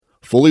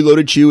Fully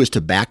Loaded Chew is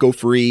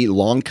tobacco-free,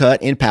 long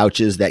cut in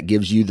pouches that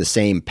gives you the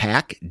same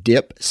pack,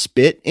 dip,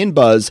 spit, and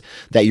buzz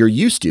that you're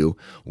used to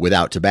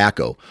without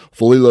tobacco.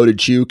 Fully Loaded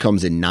Chew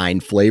comes in 9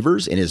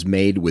 flavors and is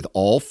made with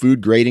all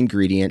food-grade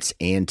ingredients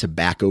and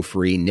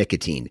tobacco-free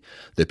nicotine,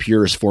 the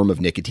purest form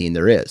of nicotine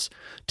there is.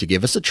 To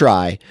give us a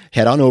try,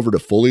 head on over to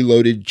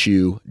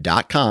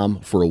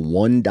fullyloadedchew.com for a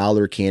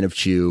 $1 can of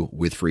chew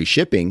with free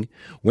shipping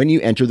when you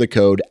enter the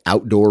code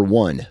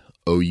OUTDOOR1.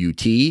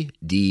 OUTDOOR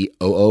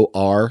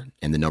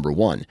and the number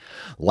 1.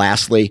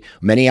 Lastly,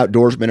 many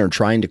outdoorsmen are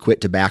trying to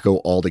quit tobacco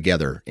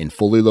altogether, and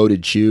Fully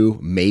Loaded Chew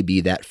may be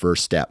that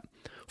first step.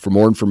 For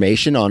more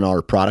information on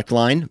our product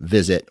line,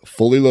 visit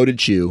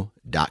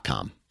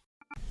fullyloadedchew.com.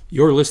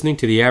 You're listening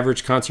to the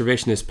Average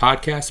Conservationist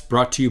podcast,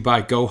 brought to you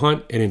by Go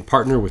Hunt and in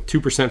partner with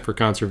 2% for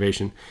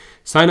Conservation.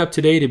 Sign up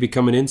today to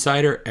become an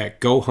insider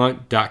at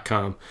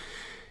gohunt.com.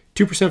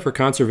 2% for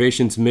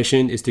Conservation's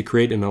mission is to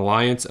create an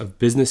alliance of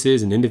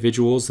businesses and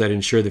individuals that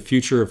ensure the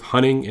future of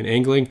hunting and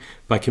angling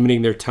by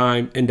committing their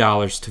time and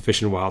dollars to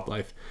fish and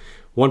wildlife.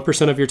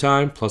 1% of your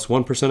time plus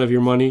 1% of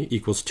your money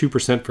equals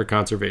 2% for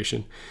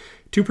conservation.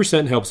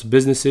 2% helps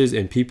businesses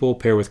and people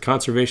pair with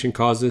conservation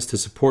causes to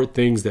support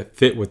things that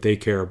fit what they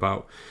care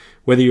about.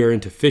 Whether you're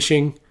into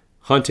fishing,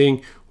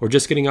 hunting, or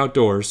just getting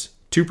outdoors,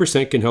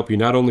 2% can help you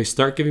not only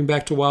start giving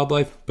back to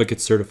wildlife, but get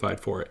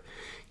certified for it.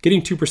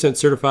 Getting 2%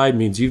 certified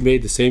means you've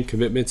made the same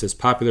commitments as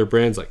popular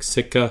brands like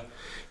Sitka,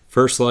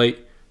 First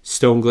Light,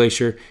 Stone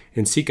Glacier,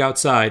 and Seek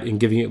Outside in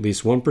giving at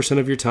least 1%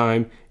 of your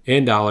time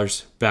and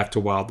dollars back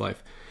to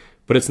wildlife.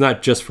 But it's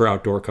not just for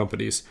outdoor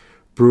companies.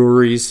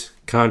 Breweries,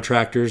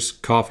 contractors,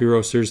 coffee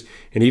roasters,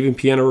 and even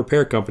piano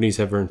repair companies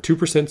have earned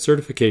 2%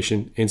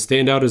 certification and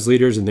stand out as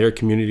leaders in their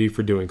community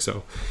for doing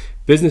so.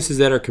 Businesses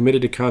that are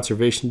committed to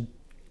conservation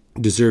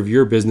deserve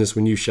your business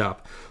when you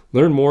shop.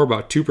 Learn more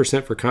about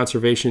 2% for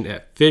conservation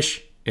at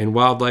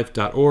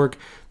fishandwildlife.org.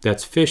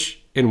 That's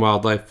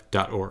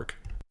fishandwildlife.org.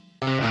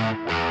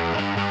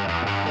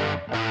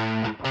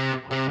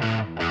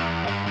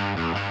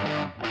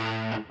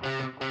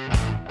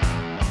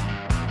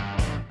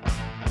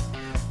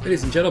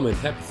 Ladies and gentlemen,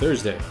 happy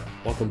Thursday.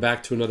 Welcome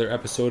back to another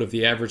episode of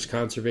the Average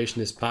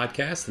Conservationist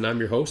podcast, and I'm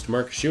your host,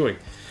 Marcus Ewing.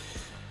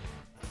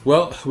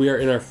 Well, we are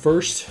in our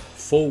first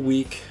full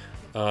week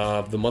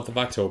of the month of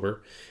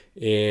October,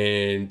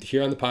 and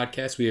here on the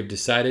podcast, we have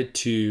decided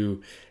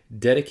to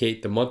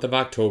dedicate the month of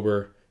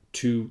October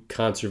to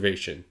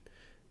conservation.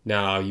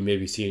 Now, you may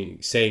be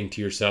saying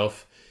to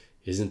yourself,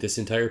 isn't this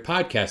entire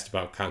podcast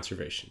about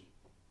conservation?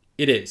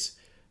 It is.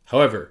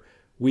 However,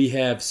 we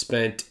have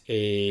spent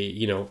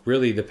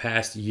really the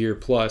past year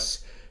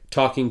plus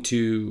talking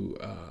to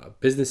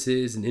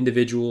businesses and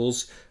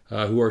individuals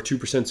who are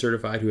 2%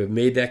 certified, who have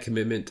made that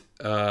commitment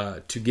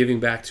to giving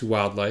back to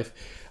wildlife.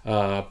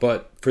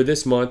 But for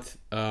this month,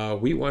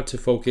 we want to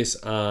focus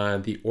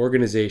on the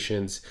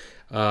organizations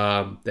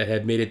that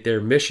have made it their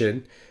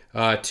mission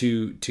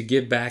to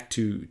give back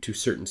to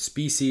certain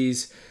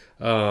species,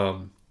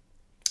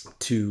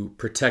 to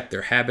protect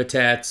their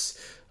habitats,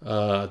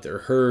 their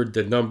herd,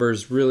 the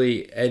numbers,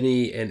 really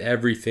any and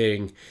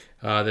everything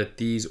that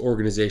these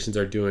organizations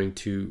are doing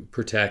to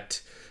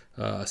protect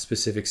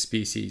specific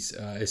species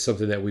is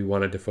something that we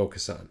wanted to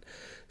focus on.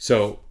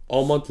 So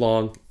all month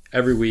long,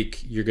 every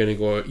week, you're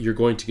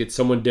going to get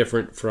someone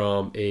different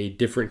from a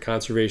different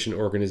conservation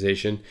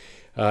organization,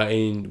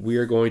 and we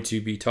are going to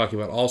be talking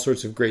about all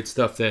sorts of great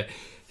stuff that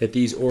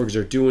these orgs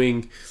are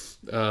doing.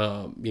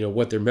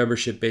 What their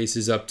membership base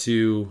is up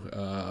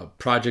to,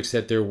 projects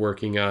that they're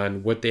working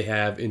on, what they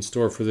have in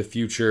store for the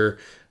future,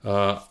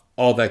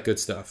 all that good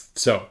stuff.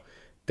 So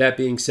that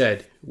being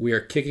said, we are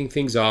kicking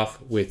things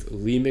off with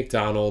Lee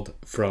MacDonald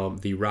from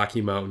the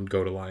Rocky Mountain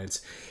Goat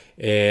Alliance,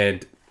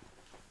 and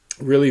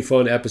really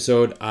fun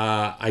episode.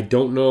 I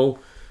don't know,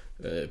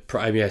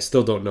 I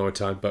still don't know a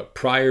ton, but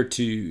prior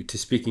to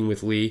speaking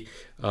with Lee,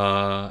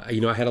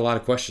 I had a lot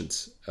of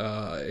questions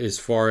as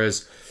far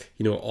as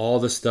all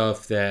the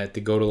stuff that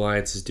the Goat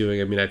Alliance is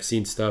doing. I mean, I've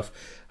seen stuff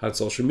on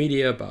social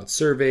media about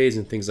surveys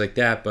and things like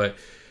that, but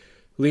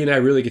Lee and I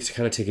really get to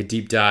kind of take a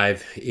deep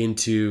dive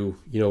into,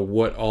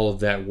 what all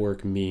of that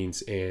work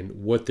means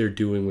and what they're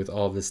doing with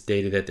all this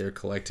data that they're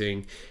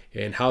collecting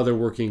and how they're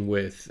working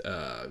with,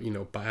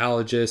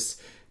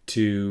 biologists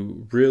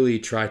to really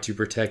try to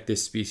protect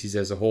this species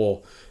as a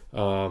whole. They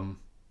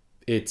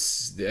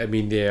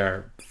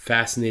are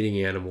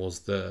fascinating animals.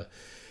 The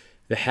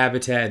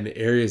habitat and the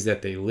areas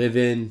that they live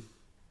in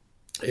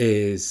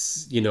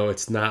is,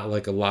 it's not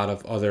like a lot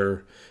of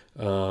other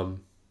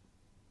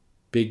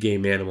big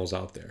game animals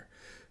out there.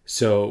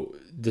 So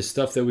the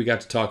stuff that we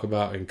got to talk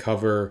about and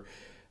cover,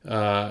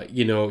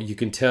 you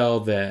can tell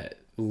that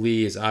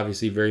Lee is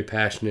obviously very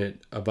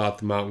passionate about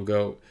the mountain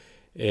goat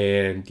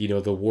and,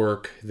 the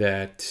work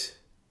that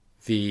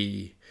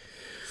the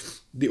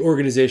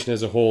organization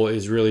as a whole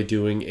is really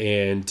doing,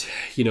 and,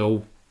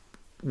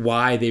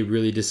 why they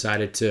really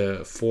decided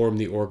to form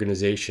the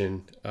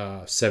organization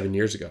 7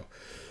 years ago.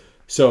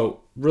 So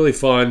really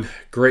fun,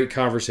 great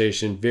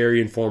conversation, very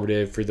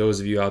informative for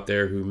those of you out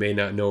there who may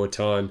not know a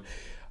ton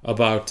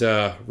about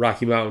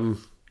Rocky Mountain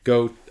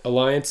Goat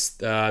Alliance,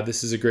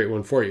 this is a great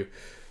one for you.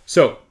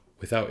 So,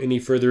 without any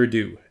further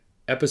ado,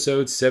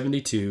 episode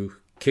 72,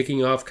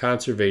 kicking off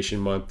Conservation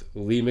Month,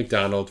 Lee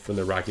MacDonald from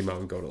the Rocky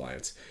Mountain Goat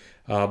Alliance.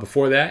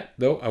 Before that,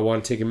 though, I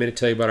want to take a minute to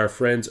tell you about our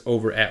friends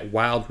over at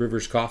Wild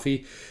Rivers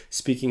Coffee.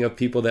 Speaking of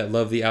people that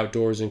love the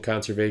outdoors and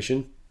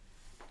conservation,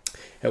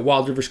 at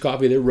Wild Rivers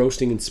Coffee, they're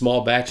roasting in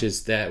small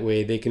batches. That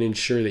way they can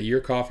ensure that your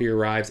coffee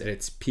arrives at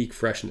its peak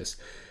freshness.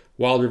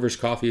 Wild Rivers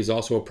Coffee is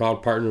also a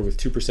proud partner with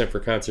 2% for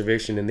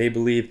Conservation, and they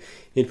believe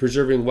in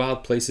preserving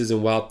wild places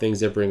and wild things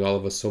that bring all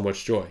of us so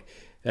much joy.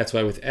 That's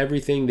why with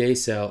everything they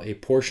sell, a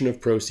portion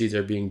of proceeds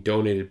are being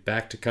donated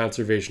back to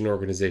conservation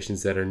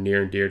organizations that are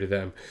near and dear to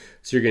them.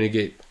 So you're going to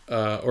get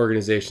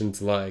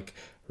organizations like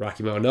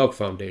Rocky Mountain Elk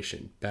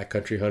Foundation,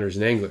 Backcountry Hunters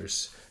and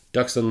Anglers,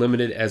 Ducks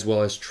Unlimited, as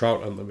well as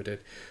Trout Unlimited.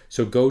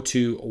 So go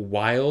to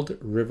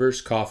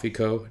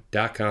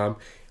wildriverscoffeeco.com,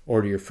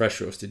 order your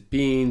fresh roasted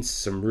beans,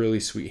 some really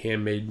sweet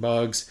handmade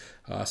mugs,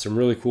 some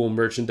really cool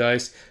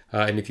merchandise.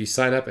 And if you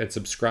sign up and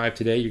subscribe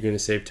today, you're going to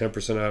save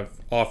 10%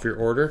 off your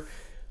order.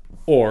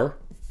 Or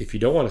if you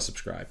don't want to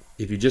subscribe,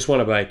 if you just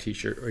want to buy a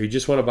t-shirt or you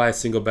just want to buy a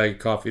single bag of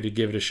coffee to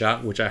give it a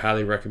shot, which I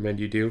highly recommend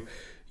you do,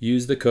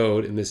 use the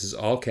code, and this is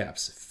all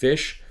caps,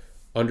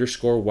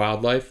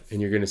 fish_wildlife,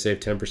 and you're going to save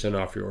 10%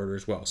 off your order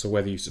as well. So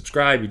whether you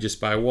subscribe, you just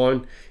buy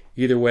one,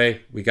 either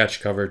way, we got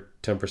you covered,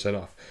 10%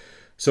 off.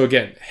 So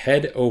again,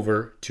 head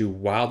over to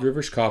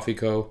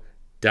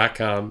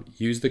wildriverscoffeeco.com,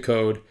 use the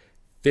code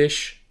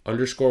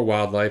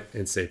fish_wildlife,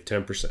 and save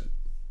 10%.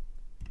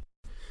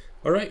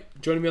 All right,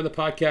 joining me on the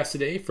podcast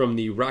today from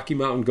the Rocky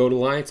Mountain Goat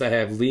Alliance, I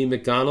have Lee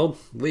MacDonald.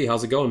 Lee,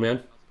 how's it going,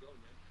 man?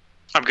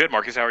 I'm good,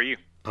 Marcus. How are you?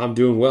 I'm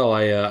doing well.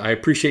 I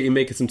appreciate you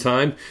making some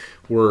time.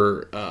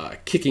 We're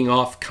kicking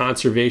off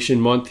Conservation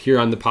Month here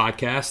on the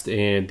podcast,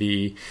 and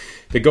the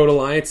Goat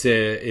Alliance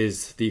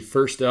is the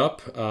first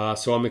up.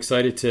 So I'm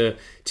excited to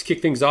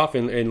kick things off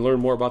and learn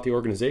more about the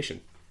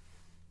organization.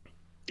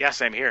 Yeah,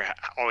 same here.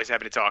 Always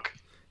happy to talk.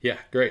 Yeah,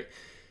 great.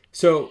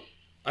 So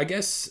I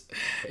guess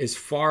as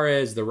far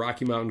as the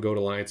Rocky Mountain Goat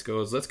Alliance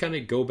goes, let's kind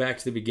of go back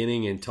to the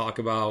beginning and talk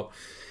about,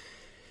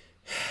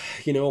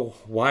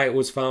 why it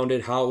was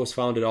founded, how it was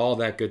founded, all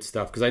that good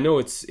stuff. Because I know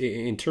it's,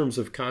 in terms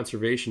of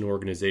conservation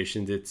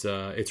organizations, it's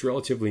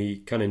relatively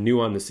kind of new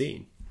on the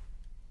scene.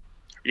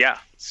 Yeah.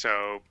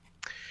 So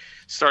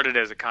started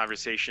as a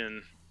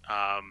conversation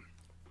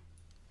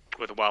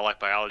with a wildlife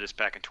biologist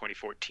back in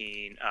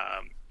 2014.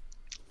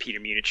 Peter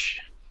Munich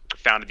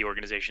founded the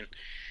organization,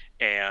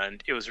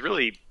 and it was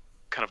really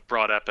kind of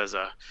brought up as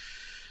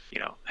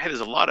hey, there's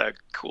a lot of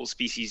cool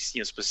species,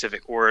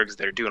 specific orgs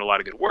that are doing a lot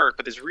of good work,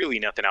 but there's really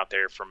nothing out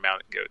there for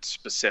mountain goats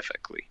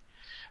specifically.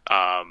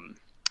 And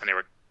they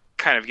were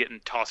kind of getting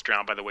tossed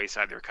around by the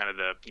wayside. They were kind of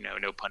the,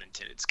 no pun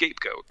intended,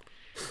 scapegoat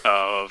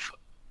of,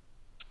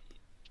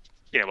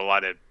 a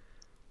lot of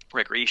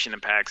recreation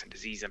impacts and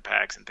disease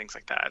impacts and things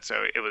like that.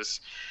 So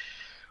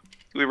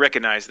we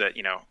recognized that,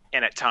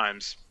 and at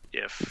times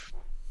if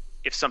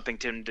something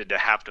tended to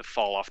have to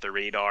fall off the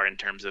radar in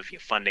terms of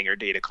funding or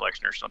data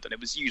collection or something, it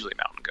was usually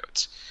mountain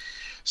goats.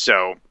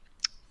 So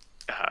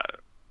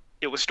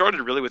it was started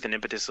really with an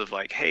impetus of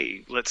like,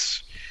 hey,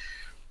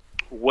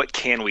 what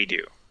can we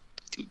do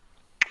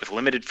with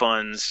limited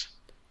funds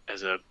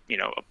as a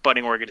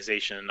budding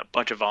organization, a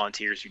bunch of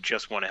volunteers who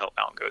just want to help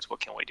mountain goats? What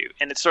can we do?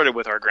 And it started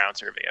with our ground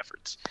survey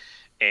efforts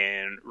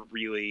and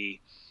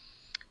really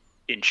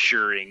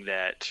ensuring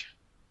that,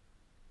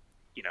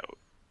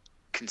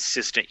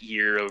 consistent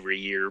year over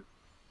year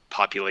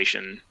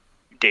population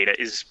data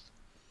is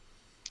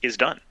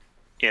done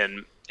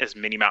in as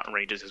many mountain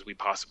ranges as we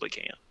possibly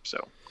can.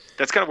 So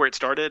that's kind of where it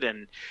started,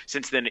 and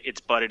since then it's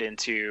budded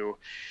into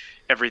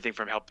everything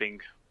from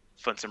helping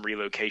fund some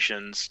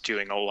relocations,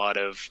 doing a lot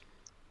of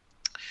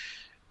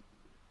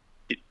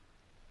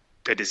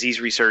the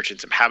disease research and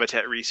some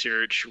habitat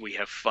research. We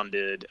have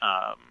funded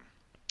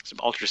some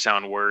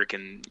ultrasound work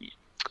and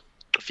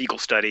fecal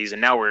studies, and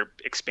now we're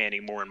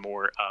expanding more and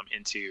more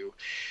into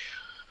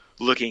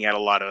looking at a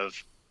lot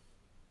of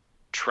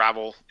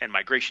travel and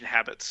migration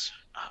habits.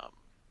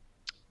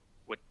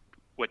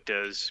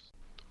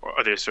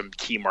 Are there some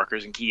key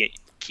markers and key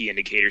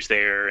indicators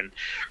there, and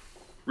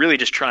really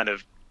just trying to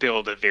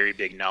build a very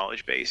big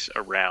knowledge base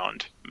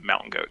around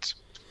mountain goats.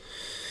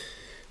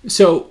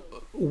 So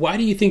why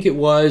do you think it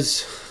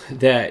was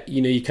that,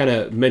 you kind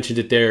of mentioned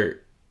it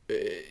there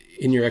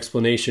in your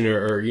explanation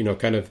or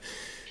kind of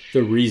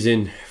the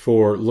reason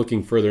for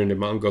looking further into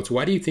mountain goats?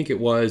 Why do you think it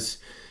was,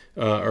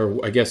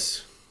 or I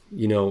guess,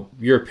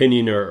 your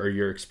opinion or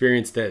your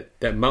experience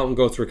that mountain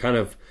goats were kind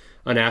of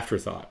an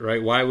afterthought,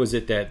 right? Why was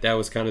it that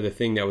was kind of the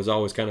thing that was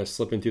always kind of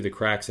slipping through the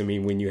cracks? I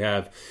mean, when you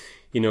have,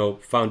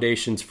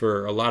 foundations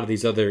for a lot of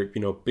these other,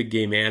 big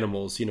game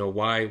animals,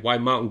 why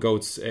mountain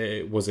goats,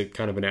 was it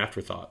kind of an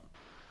afterthought?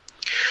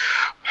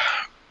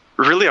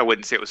 Really, I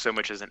wouldn't say it was so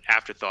much as an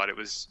afterthought. It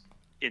was,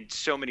 in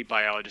so many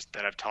biologists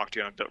that I've talked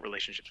to and I've built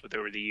relationships with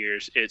over the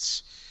years,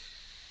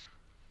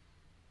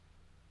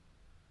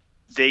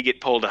 they get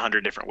pulled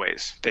 100 different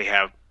ways. They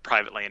have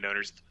private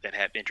landowners that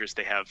have interest.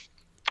 They have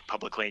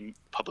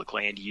public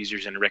land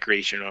users and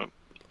recreational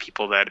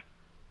people that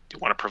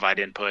want to provide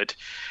input.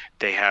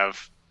 They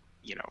have,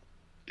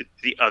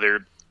 the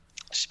other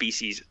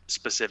species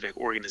specific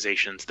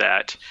organizations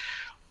that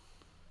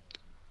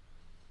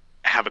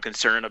have a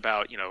concern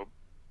about,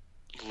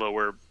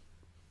 lower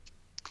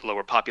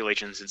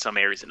populations in some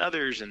areas than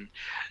others, and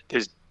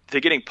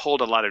they're getting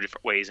pulled a lot of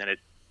different ways, and at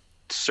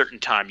a certain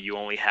time you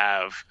only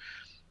have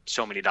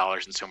so many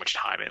dollars and so much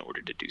time in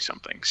order to do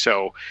something.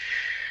 So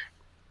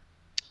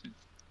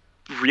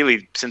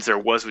really, since there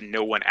was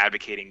no one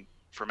advocating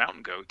for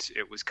mountain goats,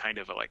 it was kind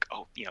of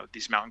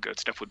this mountain goat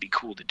stuff would be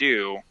cool to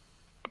do,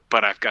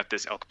 but I've got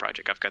this elk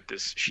project, I've got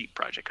this sheep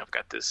project, I've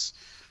got this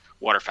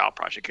waterfowl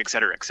project, et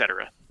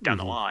cetera, down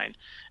the line.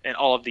 And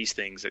all of these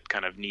things that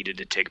kind of needed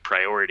to take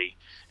priority.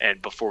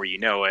 And before you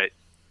know it,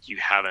 you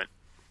haven't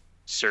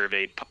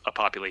surveyed a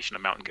population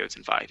of mountain goats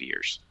in 5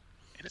 years.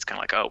 And it's kind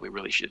of like, oh, we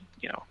really should,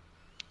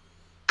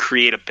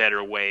 create a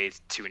better way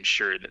to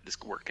ensure that this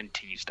work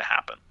continues to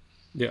happen.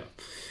 Yeah.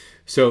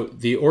 So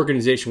the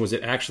organization, was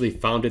it actually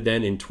founded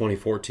then in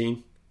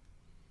 2014?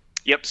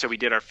 Yep. So we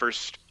did our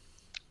first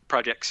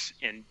projects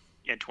in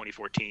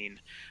 2014,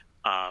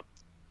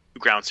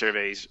 ground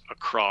surveys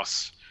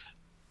across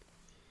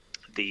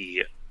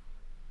the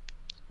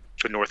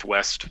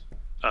northwest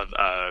of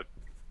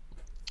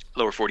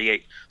lower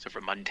 48, so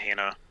from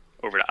Montana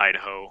over to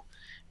Idaho,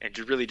 and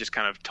really just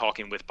kind of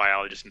talking with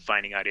biologists and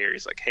finding out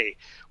areas like, hey,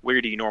 where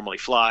do you normally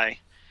fly?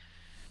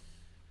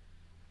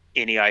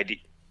 Any idea?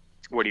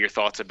 What are your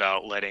thoughts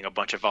about letting a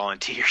bunch of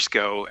volunteers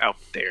go out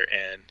there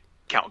and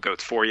count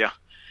goats for you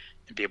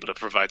and be able to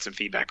provide some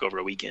feedback over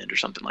a weekend or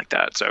something like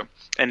that? So,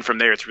 and from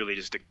there, it's really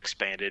just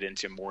expanded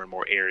into more and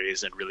more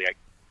areas, and really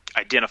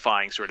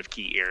identifying sort of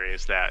key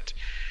areas that,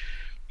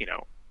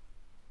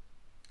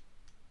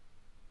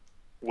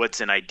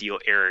 what's an ideal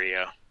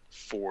area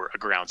for a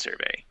ground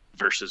survey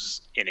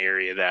versus an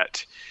area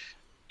that,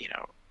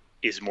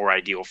 is more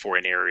ideal for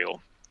an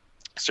aerial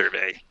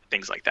survey,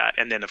 things like that.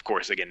 And then, of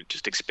course, again,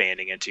 just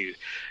expanding into,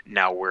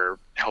 now we're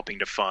helping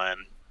to fund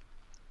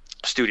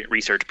student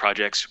research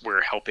projects.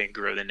 We're helping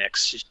grow the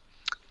next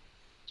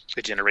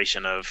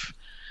generation of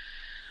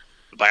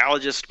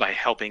biologists by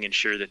helping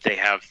ensure that they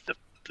have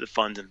the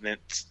funds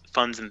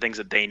and things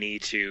that they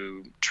need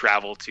to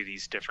travel to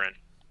these different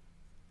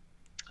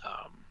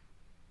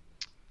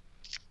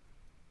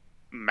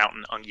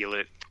mountain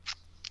ungulate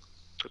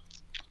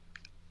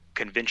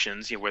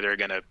conventions, where they're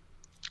going to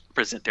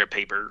present their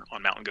paper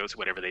on mountain goats,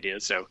 whatever they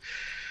did. So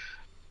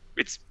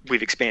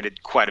we've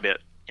expanded quite a bit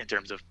in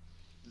terms of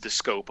the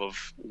scope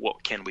of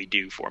what can we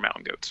do for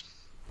mountain goats.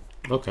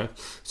 Okay.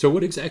 So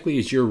what exactly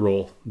is your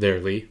role there,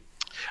 Lee?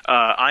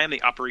 I am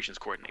the operations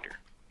coordinator.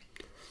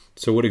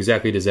 So what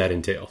exactly does that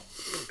entail?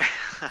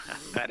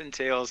 That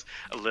entails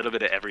a little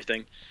bit of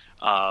everything.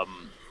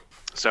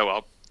 So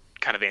I'll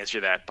kind of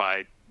answer that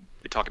by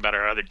talking about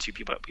our other two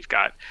people that we've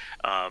got.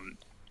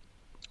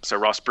 So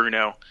Ross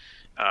Bruno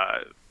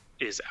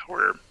is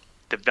our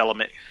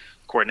development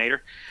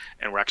coordinator,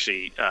 and we're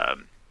actually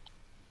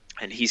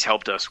and he's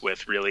helped us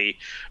with really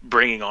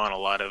bringing on a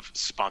lot of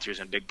sponsors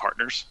and big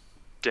partners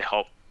to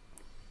help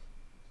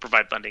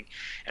provide funding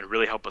and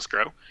really help us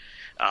grow.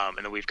 And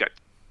then we've got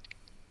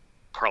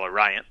Carla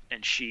Ryan,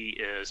 and she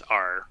is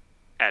our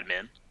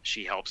admin.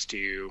 She helps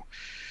to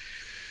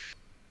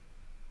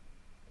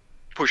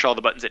push all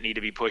the buttons that need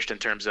to be pushed in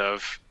terms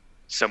of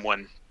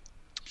someone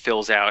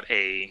fills out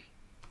a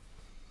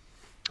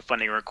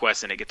funding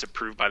request and it gets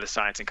approved by the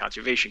Science and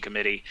Conservation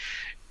Committee.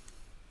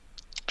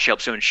 She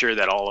helps to ensure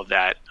that all of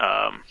that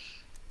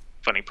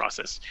funding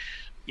process,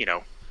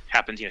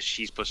 happens.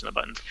 She's pushing the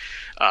buttons.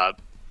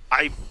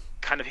 I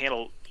kind of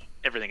handle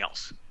everything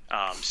else.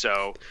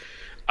 So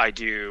I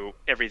do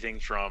everything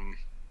from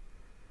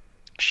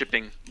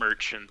shipping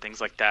merch and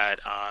things like that.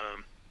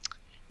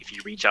 If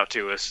you reach out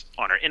to us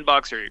on our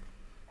inbox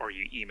or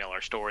you email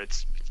our store,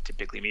 it's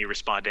typically me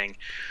responding.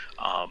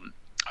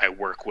 I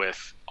work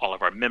with all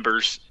of our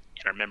members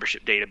in our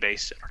membership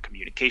database, our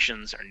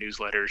communications, our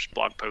newsletters,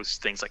 blog posts,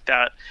 things like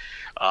that,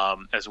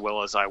 as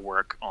well as I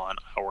work on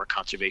our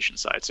conservation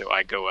side. So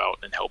I go out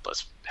and help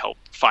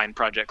find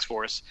projects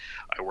for us.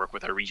 I work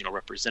with our regional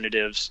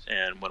representatives,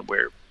 and when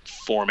we're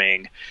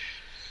forming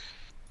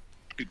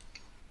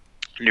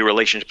new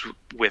relationships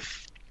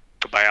with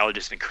the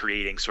biologists and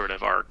creating sort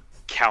of our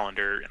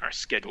calendar and our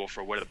schedule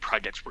for what are the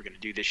projects we're going to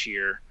do this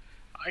year,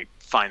 I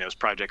find those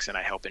projects and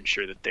I help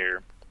ensure that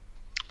they're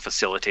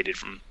facilitated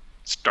from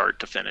start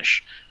to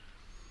finish.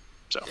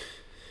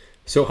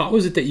 So how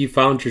is it that you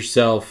found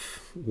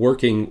yourself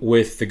working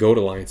with the Goat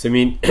Alliance? I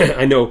mean,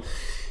 I know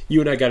you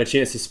and I got a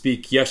chance to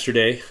speak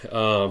yesterday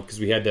because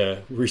we had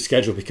to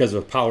reschedule because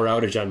of a power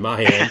outage on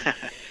my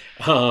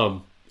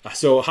end.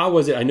 So how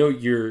was it? I know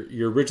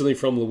you're originally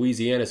from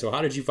Louisiana, so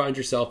how did you find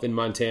yourself in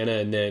Montana,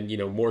 and then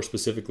more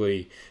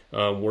specifically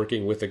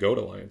working with the Goat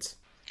Alliance?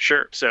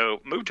 Sure. So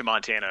moved to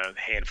Montana a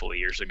handful of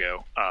years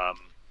ago.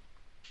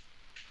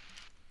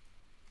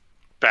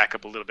 Back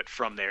up a little bit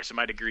from there. So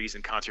my degree is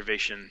in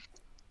conservation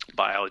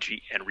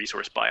biology and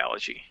resource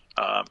biology.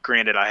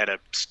 Granted, I had a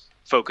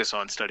focus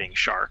on studying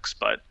sharks,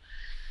 but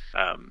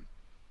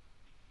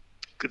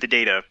the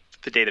data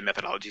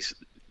methodologies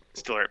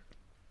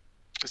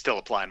still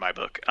apply in my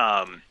book.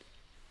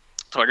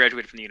 So I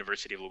graduated from the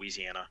University of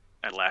Louisiana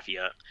at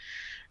Lafayette,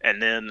 and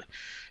then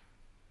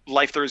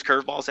life throws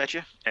curveballs at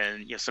you,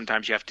 and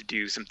sometimes you have to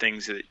do some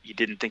things that you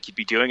didn't think you'd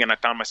be doing. And I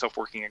found myself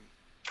working in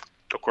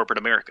corporate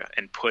America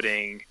and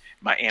putting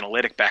my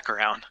analytic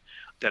background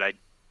that I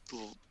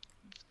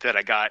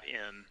got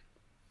in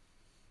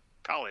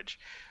college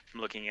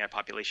from looking at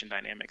population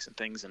dynamics and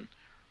things and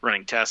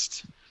running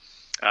tests.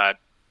 I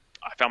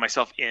found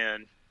myself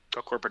in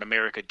corporate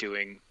America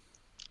doing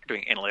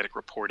analytic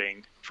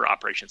reporting for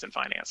operations and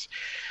finance.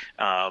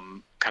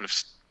 Kind of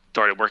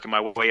started working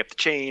my way up the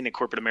chain in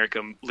corporate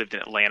America, lived in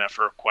Atlanta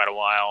for quite a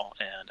while,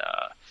 and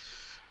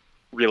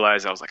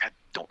realized I was like, I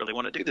don't really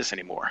want to do this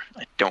anymore.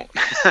 I don't.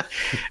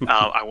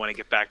 I want to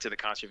get back to the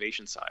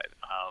conservation side.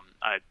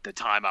 At the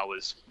time, I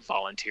was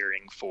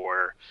volunteering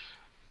for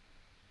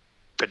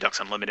the Ducks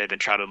Unlimited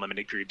and Trout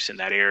Unlimited groups in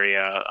that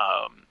area.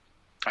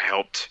 I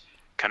helped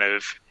kind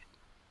of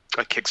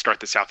kickstart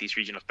the southeast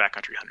region of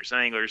backcountry hunters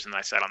and anglers, and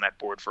I sat on that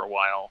board for a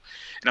while.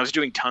 And I was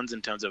doing tons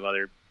and tons of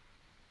other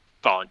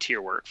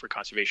volunteer work for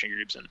conservation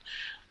groups and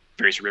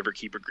various river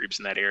keeper groups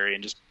in that area,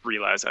 and just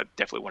realized I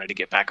definitely wanted to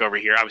get back over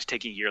here. I was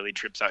taking yearly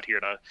trips out here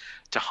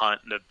to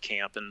hunt and to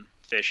camp and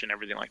fish and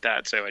everything like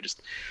that. So I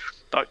just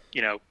thought,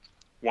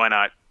 why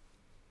not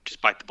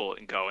just bite the bullet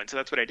and go? And so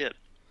that's what I did.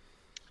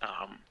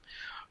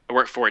 I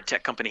worked for a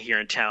tech company here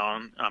in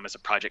town as a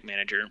project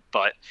manager,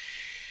 but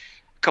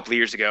a couple of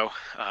years ago,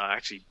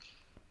 actually,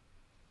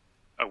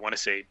 I want to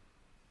say,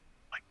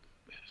 like,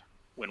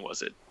 when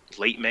was it?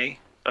 Late May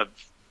of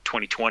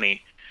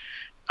 2020,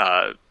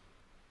 the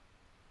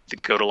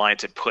Goat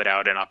Alliance had put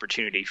out an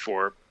opportunity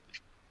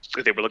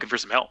they were looking for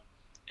some help.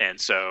 And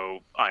so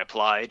I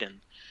applied, and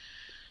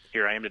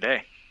here I am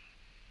today.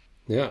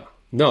 Yeah.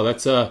 No,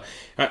 that's,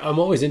 I'm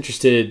always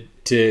interested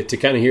to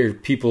kind of hear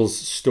people's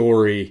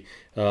story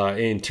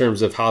in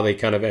terms of how they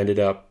kind of ended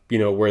up,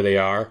 where they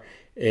are.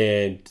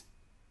 And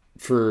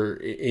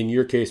in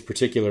your case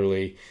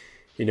particularly,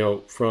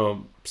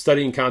 from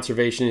studying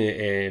conservation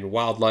and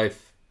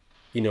wildlife,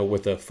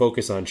 with a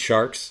focus on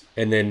sharks,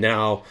 and then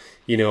now,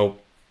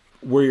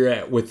 where you're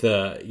at with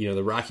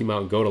the Rocky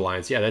Mountain Goat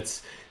Alliance. Yeah,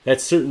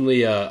 that's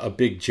certainly a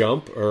big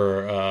jump,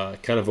 or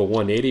kind of a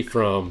 180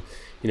 from,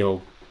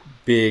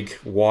 big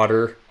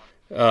water,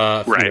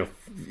 right,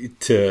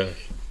 to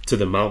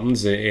the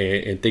mountains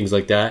and things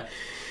like that.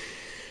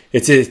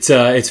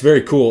 It's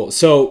very cool.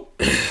 So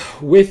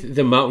with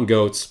the mountain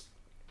goats,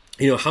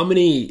 how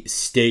many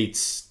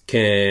states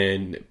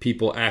can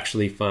people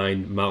actually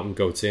find mountain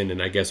goats in?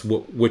 And I guess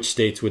which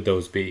states would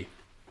those be?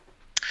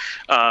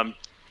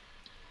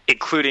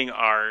 Including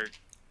our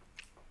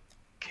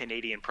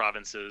Canadian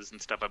provinces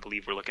and stuff, I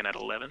believe we're looking at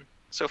 11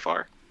 so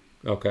far.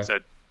 Okay. So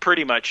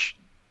pretty much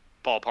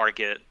ballpark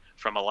it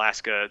from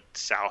Alaska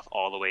south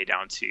all the way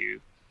down to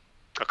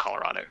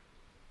Colorado.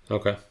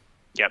 Okay.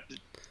 Yep.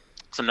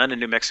 So none in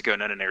New Mexico,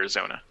 none in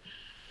Arizona.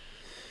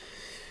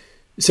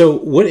 So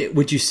what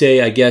would you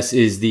say, I guess,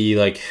 is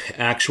the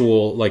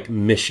actual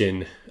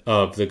mission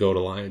of the Goat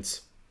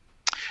Alliance?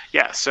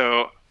 Yeah.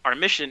 So our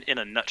mission in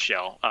a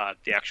nutshell,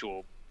 the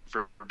actual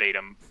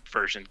verbatim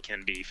version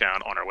can be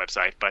found on our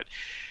website, but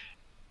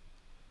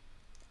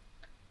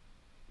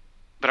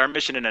our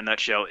mission in a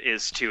nutshell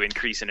is to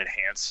increase and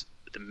enhance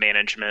the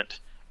management,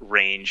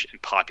 range,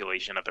 and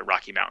population of the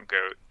Rocky Mountain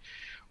goat,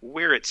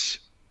 where it's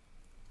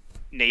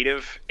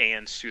native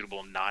and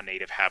suitable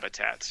non-native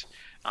habitats.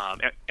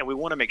 And we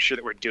want to make sure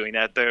that we're doing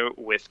that, though,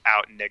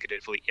 without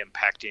negatively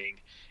impacting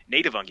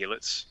native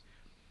ungulates.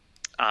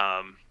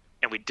 And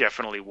we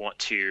definitely want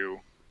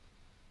to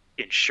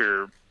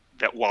ensure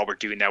that while we're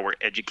doing that, we're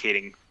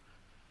educating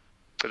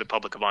for the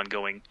public of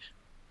ongoing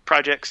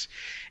projects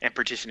and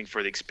petitioning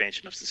for the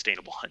expansion of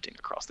sustainable hunting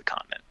across the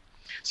continent.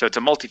 So it's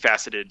a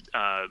multifaceted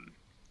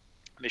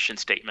mission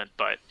statement,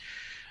 but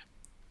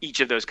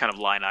each of those kind of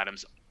line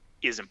items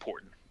is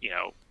important.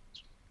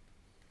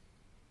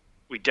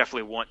 We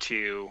definitely want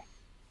to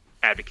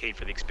advocate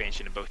for the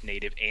expansion of both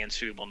native and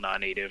suitable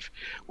non-native.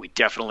 We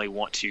definitely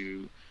want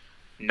to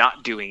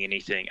not doing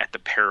anything at the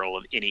peril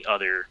of any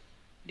other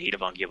native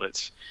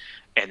ungulates.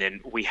 And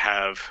then we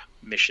have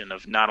mission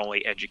of not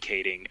only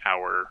educating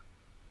our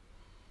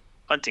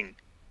hunting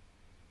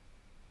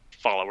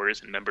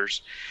followers and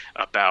members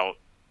about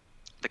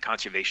the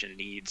conservation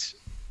needs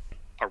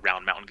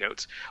around mountain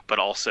goats, but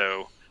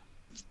also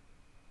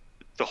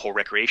the whole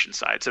recreation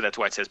side. So that's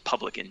why it says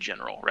public in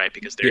general, right?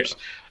 Because there's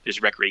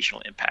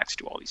recreational impacts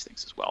to all these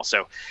things as well.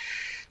 So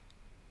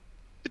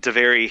it's a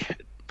very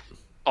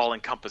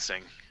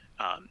all-encompassing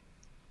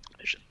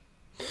mission.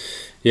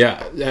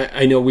 Yeah,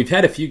 I know we've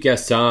had a few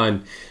guests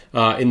on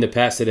in the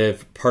past that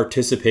have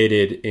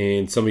participated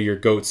in some of your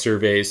goat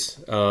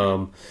surveys.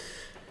 I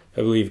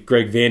believe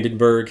Greg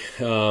Vandenberg,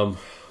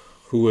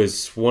 who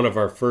was one of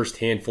our first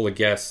handful of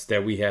guests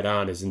that we had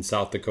on, is in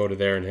South Dakota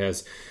there and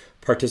has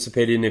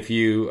participated in a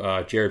few.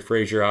 Jared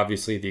Frazier,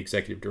 obviously the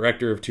executive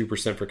director of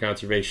 2% for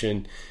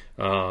Conservation,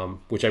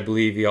 which I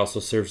believe he also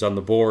serves on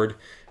the board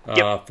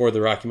for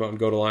the Rocky Mountain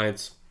Goat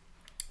Alliance.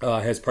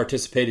 Has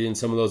participated in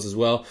some of those as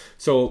well.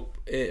 So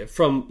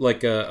from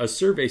like a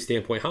survey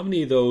standpoint, how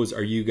many of those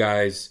are you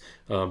guys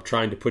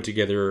trying to put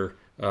together,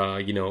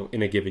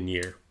 in a given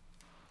year?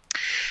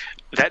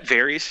 That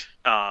varies.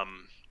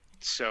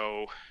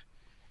 So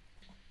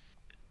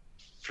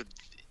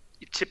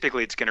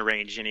typically it's going to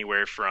range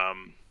anywhere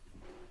from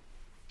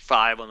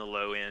 5 on the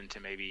low end to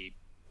maybe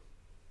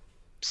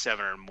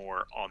 7 or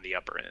more on the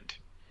upper end.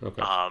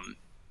 Okay.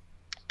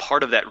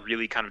 Part of that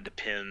really kind of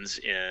depends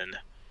in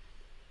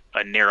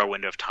a narrow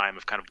window of time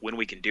of kind of when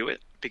we can do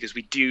it, because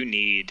we do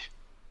need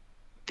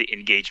the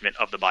engagement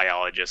of the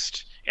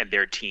biologist and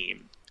their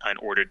team in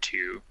order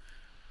to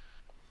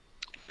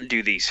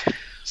do these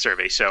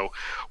surveys. So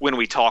when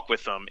we talk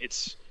with them,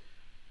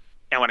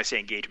 and when I say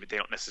engagement, they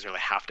don't necessarily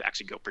have to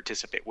actually go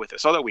participate with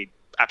us, although we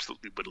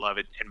absolutely would love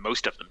it, and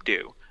most of them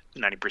do.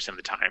 90% of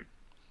the time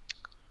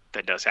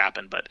that does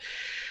happen. But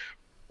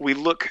we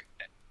look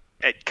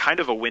at kind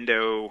of a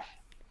window,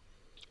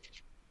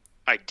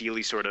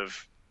 ideally sort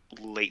of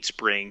late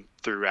spring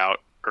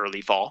throughout early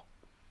fall,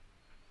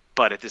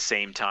 but at the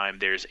same time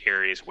there's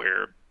areas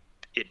where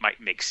it might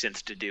make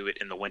sense to do it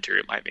in the winter.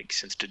 It might make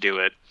sense to do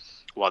it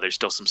while there's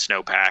still some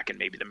snowpack and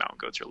maybe the mountain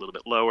goats are a little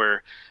bit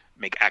lower,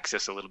 make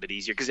access a little bit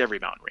easier, because every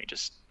mountain range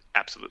is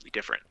absolutely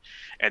different.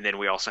 And then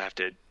we also have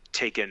to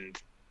take into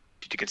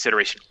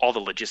consideration all the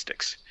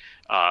logistics.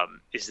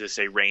 Is this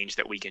a range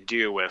that we can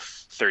do with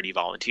 30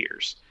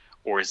 volunteers?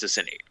 Or is this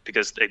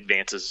because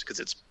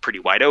it's pretty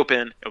wide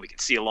open and we can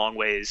see a long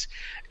ways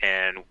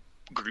and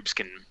groups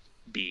can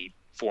be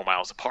 4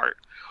 miles apart?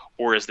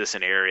 Or is this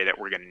an area that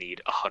we're going to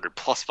need 100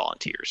 plus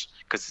volunteers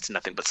because it's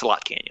nothing but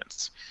slot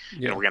canyons?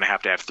 Yeah. And we're going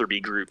to have 3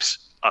 groups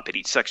up at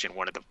each section,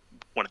 one at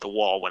the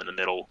wall, one in the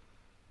middle,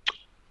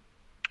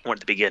 one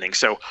at the beginning.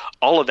 So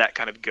all of that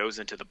kind of goes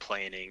into the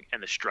planning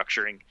and the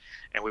structuring,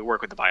 and we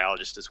work with the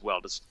biologist as well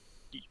to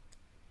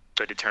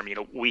determine,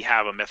 we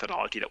have a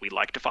methodology that we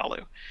like to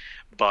follow,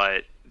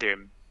 but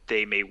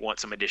they may want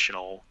some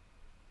additional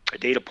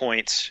data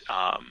points.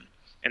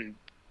 And,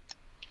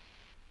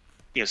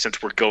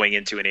 since we're going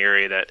into an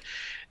area that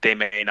they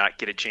may not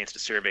get a chance to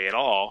survey at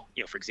all,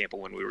 for example,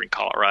 when we were in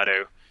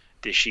Colorado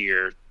this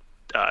year,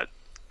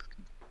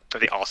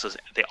 they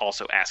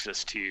also asked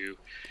us to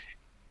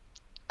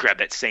grab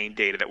that same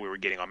data that we were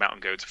getting on mountain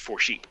goats for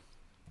sheep.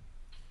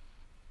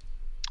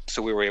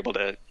 So we were able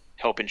to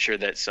help ensure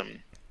that some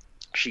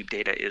sheep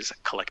data is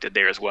collected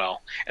there as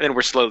well. And then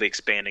we're slowly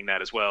expanding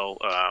that as well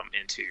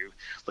into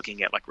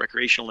looking at like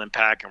recreational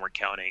impact, and we're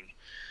counting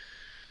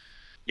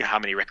how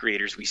many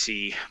recreators we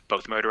see,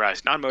 both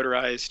motorized,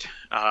 non-motorized,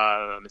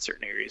 in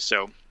certain areas.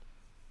 So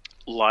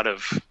a lot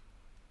of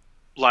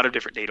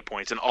different data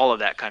points, and all of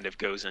that kind of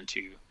goes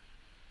into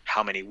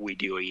how many we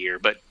do a year.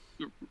 But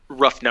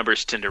rough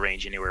numbers tend to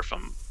range anywhere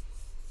from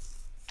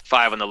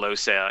 5 on the low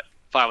side,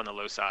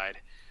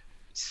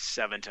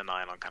 7 to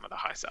 9 on kind of the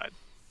high side.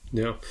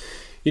 Yeah.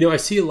 I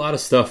see a lot of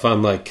stuff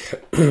on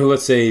like,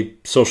 let's say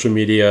social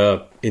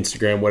media,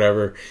 Instagram,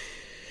 whatever,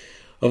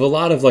 of a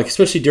lot of like,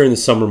 especially during the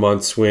summer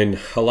months when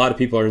a lot of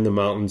people are in the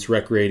mountains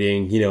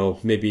recreating,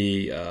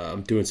 maybe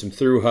doing some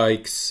through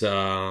hikes,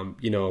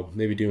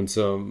 maybe doing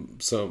some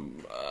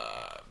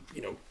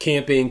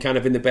camping kind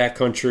of in the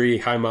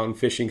backcountry, high mountain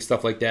fishing,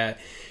 stuff like that.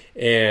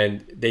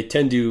 And they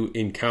tend to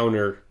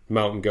encounter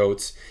mountain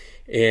goats.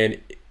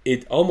 And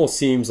it almost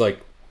seems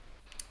like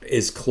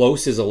as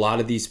close as a lot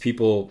of these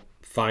people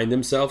find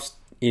themselves,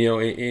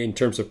 in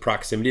terms of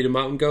proximity to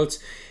mountain goats,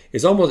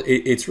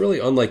 it's really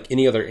unlike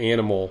any other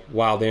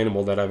wild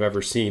animal that I've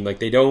ever seen. Like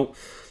they don't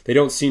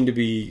seem to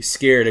be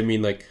scared. I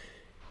mean,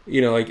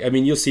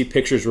 you'll see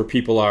pictures where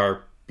people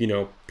are,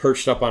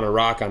 perched up on a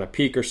rock on a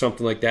peak or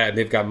something like that, and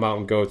they've got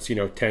mountain goats,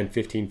 10,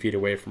 15 feet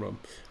away from them.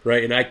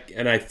 Right.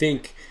 And I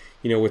think,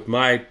 with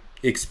my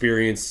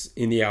experience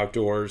in the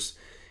outdoors,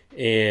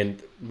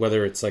 and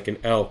whether it's like an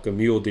elk, a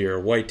mule deer, a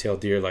whitetail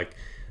deer,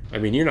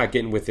 you're not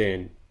getting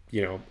within,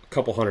 a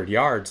couple hundred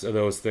yards of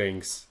those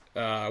things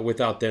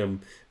without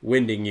them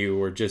winding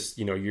you, or just,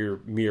 your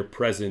mere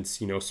presence,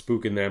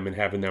 spooking them and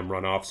having them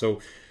run off. So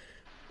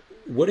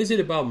what is it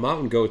about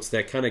mountain goats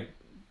that kind of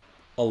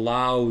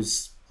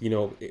allows,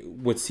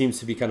 what seems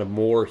to be kind of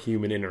more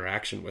human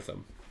interaction with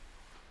them?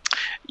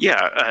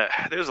 Yeah,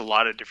 there's a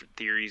lot of different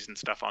theories and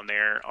stuff on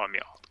there. I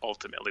mean,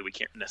 ultimately, we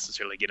can't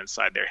necessarily get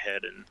inside their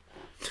head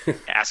and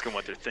ask them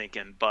what they're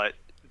thinking, but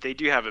they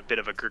do have a bit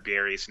of a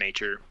gregarious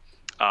nature.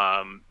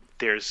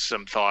 There's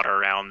some thought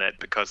around that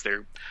because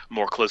they're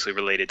more closely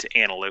related to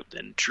antelope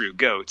than true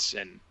goats,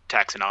 and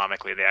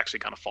taxonomically, they actually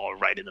kind of fall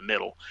right in the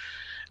middle.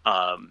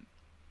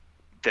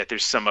 That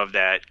there's some of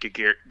that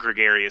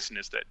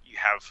gregariousness that you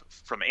have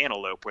from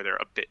antelope, where they're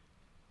a bit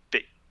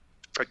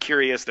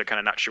curious, they're kind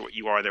of not sure what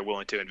you are, they're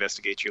willing to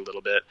investigate you a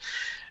little bit.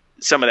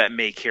 Some of that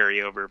may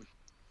carry over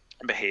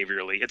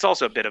behaviorally. It's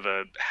also a bit of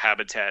a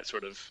habitat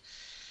sort of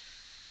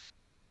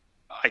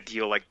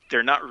ideal, like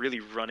they're not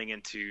really running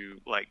into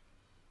like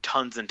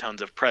tons and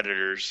tons of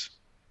predators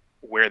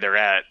where they're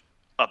at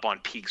up on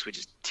peaks, which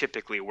is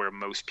typically where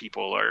most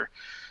people are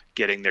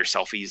getting their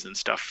selfies and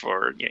stuff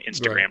for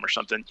Instagram Right. or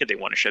something. They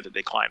want to show that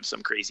they climbed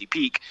some crazy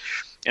peak.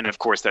 And of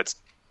course, that's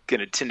going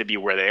to tend to be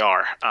where they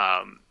are.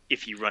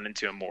 If you run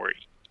into them more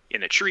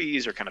in the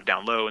trees or kind of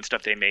down low and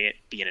stuff, they may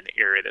be in an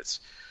area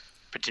that's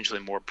potentially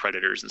more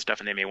predators and stuff,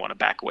 and they may want to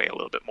back away a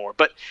little bit more.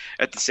 But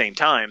at the same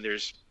time,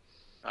 there's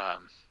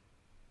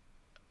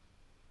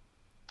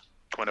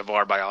one of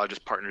our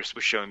biologist partners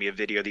was showing me a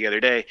video the other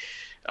day.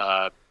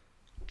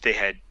 They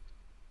had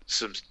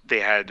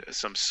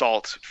some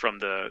salt from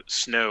the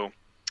snow.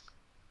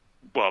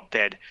 Well, they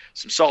had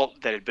some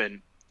salt that had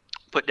been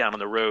put down on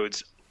the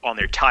roads on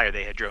their tire.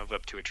 They had drove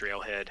up to a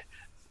trailhead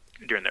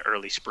during the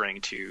early spring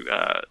to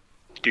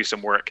do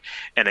some work,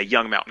 and a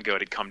young mountain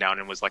goat had come down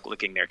and was like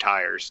licking their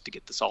tires to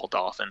get the salt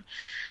off, and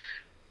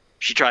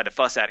she tried to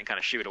fuss at it and kind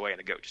of shoo it away, and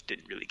the goat just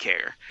didn't really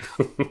care.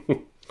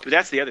 But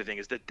that's the other thing,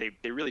 is that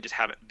they really just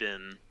haven't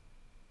been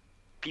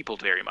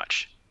peopled very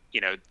much.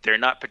 They're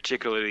not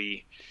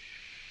particularly,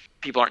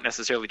 people aren't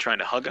necessarily trying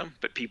to hug them,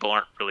 but people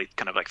aren't really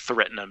kind of like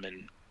threatening them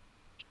and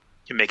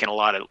making a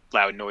lot of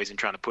loud noise and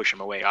trying to push them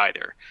away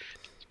either,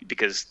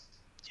 because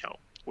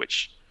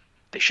which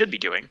they should be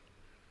doing.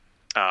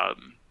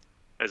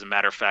 As a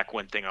matter of fact,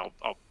 one thing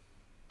I'll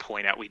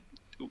point out,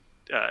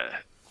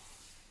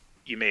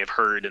 you may have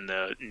heard in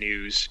the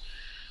news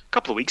a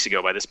couple of weeks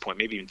ago, by this point,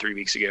 maybe even 3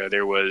 weeks ago,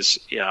 there was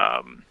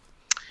a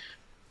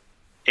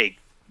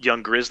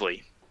young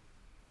grizzly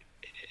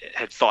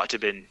had thought to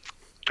have been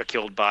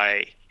killed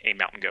by a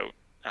mountain goat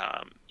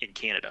in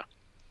Canada,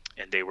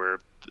 and they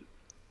were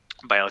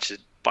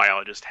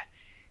biologists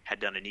had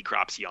done a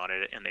necropsy on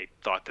it, and they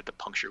thought that the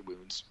puncture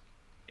wounds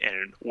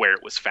and where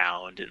it was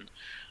found and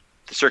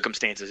the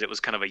circumstances, it was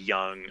kind of a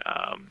young,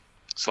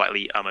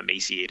 slightly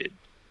emaciated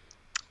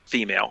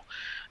female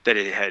that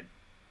it had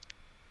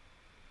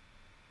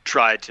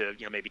tried to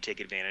maybe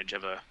take advantage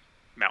of a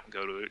mountain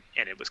goat,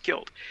 and it was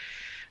killed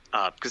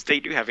because they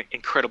do have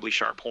incredibly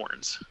sharp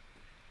horns.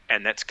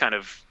 And that's kind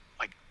of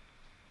like,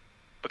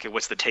 okay,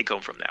 what's the take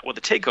home from that? Well,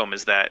 the take home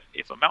is that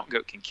if a mountain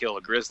goat can kill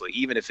a grizzly,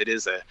 even if it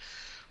is a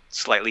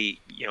slightly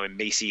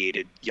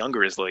emaciated young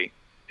grizzly,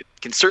 it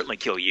can certainly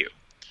kill you.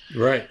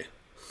 Right.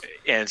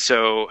 And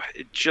so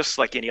just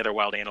like any other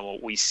wild animal,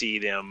 we see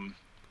them,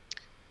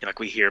 like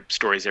we hear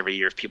stories every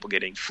year of people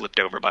getting flipped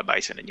over by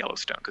bison in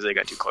Yellowstone because they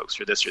got too close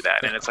or this or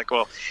that. And it's like,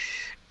 well,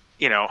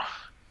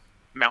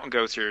 mountain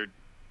goats are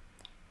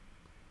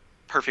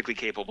perfectly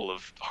capable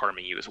of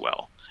harming you as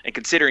well. And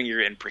considering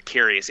you're in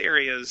precarious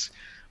areas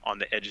on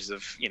the edges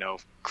of,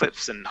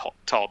 cliffs and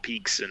tall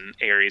peaks and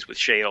areas with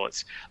shale,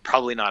 it's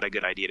probably not a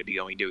good idea to be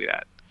going to do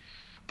that.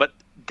 But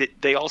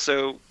they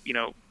also,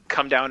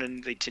 come down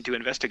and they tend to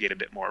investigate a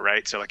bit more,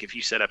 right? So like if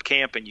you set up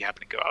camp and you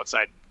happen to go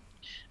outside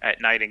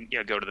at night and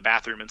go to the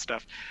bathroom and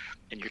stuff,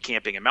 and you're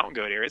camping in mountain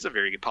goat area, it's a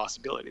very good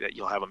possibility that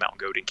you'll have a mountain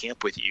goat in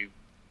camp with you,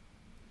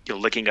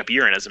 licking up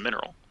urine as a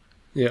mineral.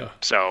 Yeah.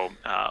 So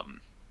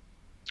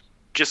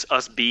just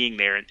us being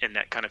there and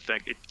that kind of thing,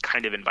 it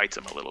kind of invites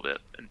them a little bit,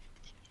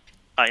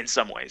 in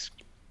some ways.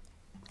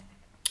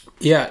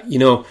 Yeah,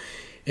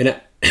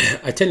 and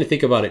I tend to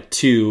think about it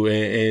too,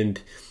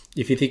 and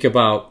if you think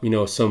about,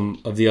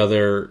 some of the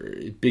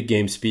other big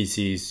game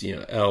species,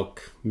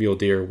 elk, mule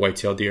deer,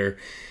 white-tailed deer,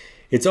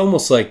 it's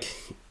almost like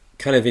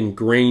kind of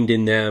ingrained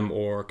in them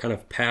or kind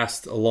of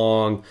passed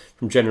along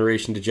from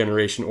generation to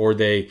generation, or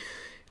they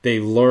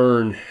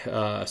learn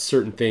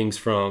certain things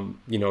from,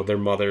 their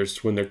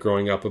mothers when they're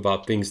growing up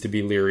about things to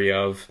be leery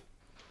of,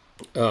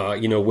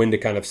 when to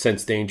kind of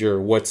sense danger,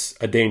 what's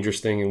a dangerous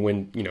thing, and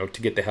when,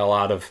 to get the hell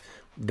out of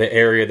the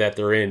area that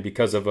they're in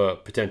because of a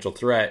potential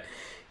threat.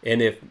 And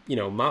if,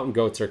 mountain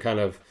goats are kind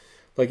of,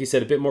 like you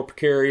said, a bit more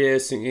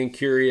precarious and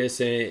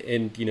curious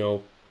and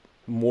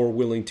more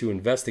willing to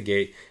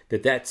investigate,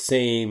 that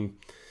same,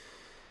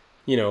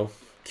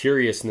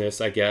 curiousness,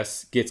 I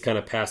guess, gets kind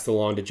of passed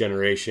along to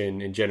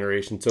generation and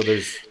generation. So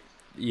there's,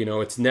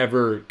 it's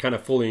never kind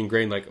of fully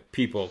ingrained, like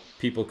people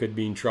could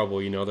be in trouble.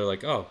 They're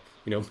like, oh,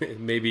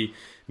 maybe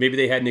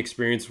they had an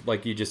experience,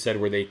 like you just said,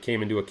 where they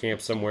came into a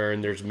camp somewhere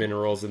and there's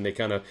minerals, and they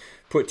kind of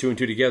put two and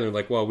two together and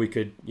like, well, we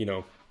could,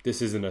 this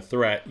isn't a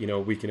threat,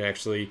 we can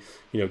actually,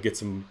 get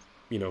some,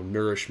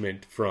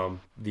 nourishment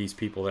from these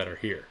people that are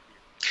here.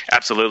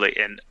 Absolutely.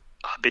 And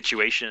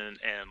habituation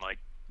and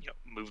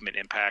movement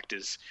impact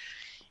is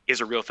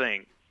a real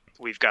thing.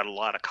 We've got a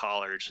lot of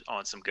collars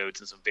on some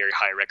goats in some very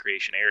high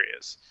recreation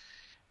areas.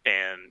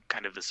 And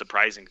kind of the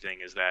surprising thing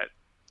is that,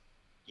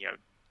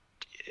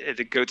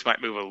 the goats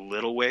might move a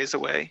little ways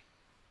away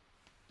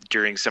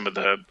during some of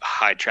the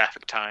high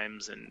traffic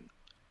times and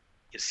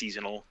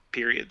seasonal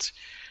periods,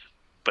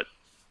 but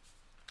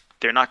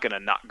they're not going to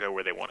not go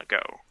where they want to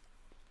go.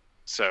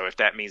 So if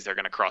that means they're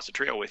going to cross a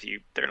trail with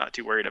you, they're not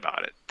too worried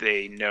about it.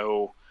 They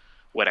know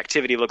what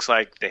activity looks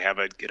like. They have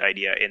a good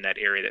idea in that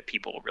area that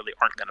people really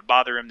aren't going to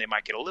bother them. They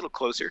might get a little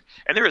closer.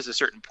 And there is a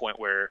certain point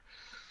where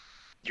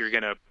you're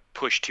going to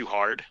push too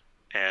hard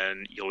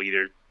and you'll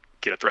either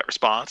get a threat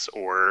response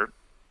or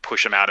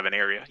push them out of an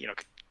area,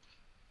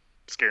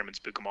 scare them and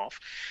spook them off.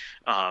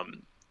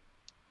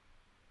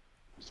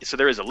 so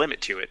there is a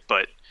limit to it,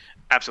 but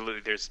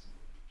absolutely there's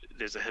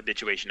a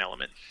habituation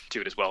element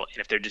to it as well.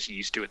 And if they're just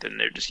used to it, then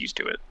they're just used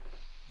to it.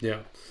 Yeah.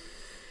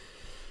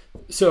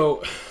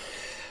 So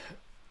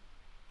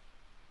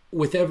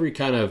with every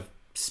kind of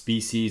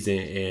species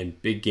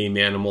and big game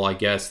animal, I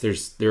guess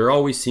there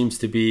always seems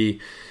to be,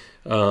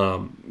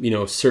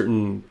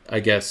 certain, I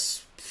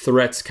guess,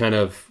 threats kind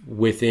of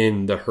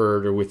within the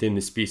herd or within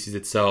the species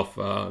itself.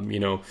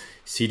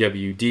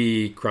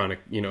 CWD,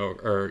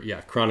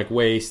 chronic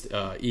waste,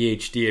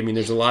 EHD. I mean,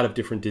 there's a lot of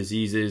different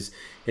diseases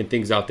and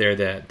things out there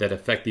that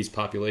affect these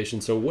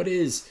populations. So what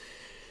is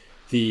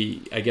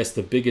the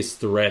biggest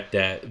threat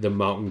that the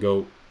mountain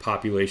goat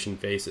population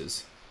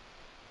faces?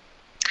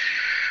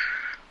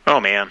 Oh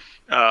man,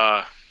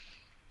 there's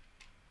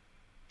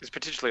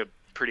potentially a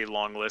pretty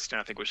long list, and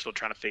I think we're still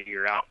trying to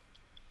figure out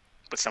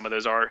what some of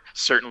those are.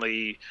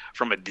 Certainly,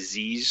 from a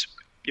disease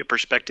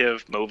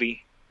perspective,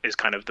 MOVI is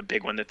kind of the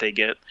big one that they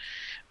get,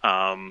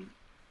 and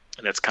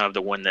that's kind of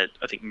the one that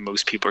I think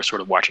most people are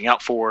sort of watching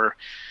out for.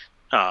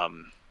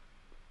 And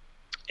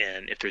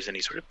if there's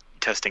any sort of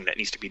testing that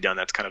needs to be done,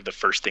 that's kind of the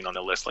first thing on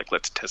the list. Like,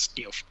 let's test,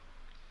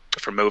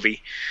 for MOVI.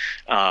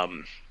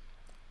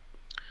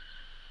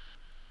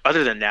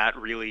 Other than that,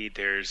 really,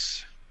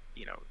 there's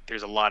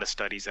a lot of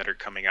studies that are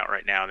coming out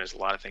right now, and there's a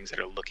lot of things that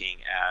are looking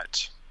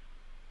at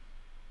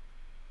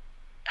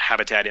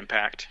habitat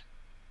impact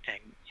and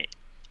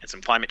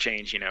some climate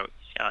change, in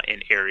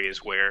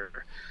areas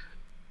where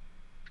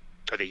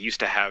they used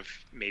to have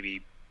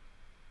maybe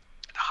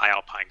high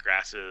alpine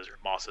grasses or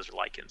mosses or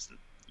lichens, and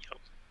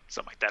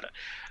something like that.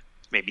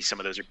 Maybe some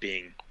of those are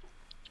being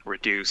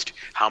reduced.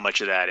 How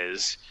much of that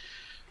is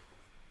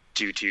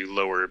due to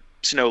lower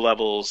snow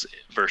levels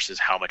versus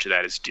how much of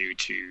that is due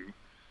to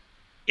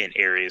in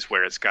areas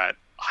where it's got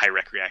high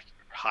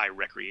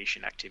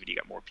recreation activity,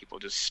 got more people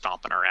just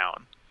stomping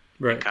around,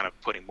 right, and kind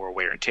of putting more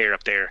wear and tear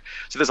up there.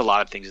 So there's a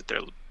lot of things that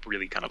they're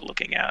really kind of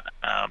looking at.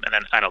 And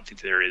then I don't think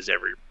there is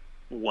ever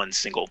one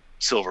single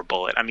silver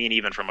bullet. I mean,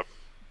 even from a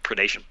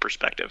predation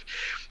perspective,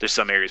 there's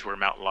some areas where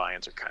mountain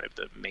lions are kind of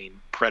the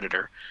main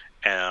predator.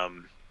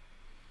 And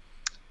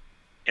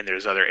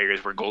there's other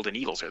areas where golden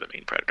eagles are the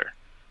main predator.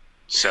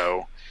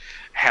 So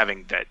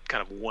having that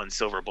kind of one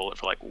silver bullet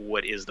for like,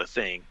 what is the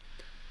thing?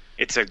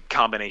 It's a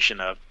combination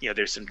of,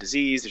 there's some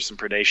disease, there's some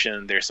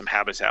predation, there's some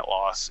habitat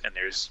loss, and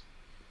there's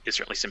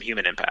certainly some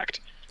human impact.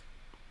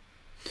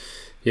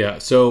 Yeah.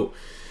 So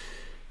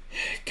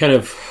kind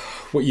of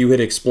what you had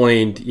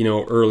explained,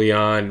 early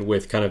on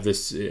with kind of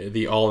this,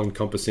 the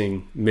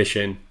all-encompassing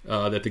mission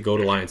that the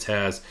Goat Alliance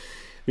has. I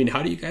mean,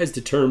 how do you guys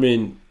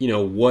determine,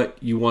 what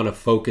you want to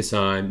focus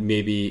on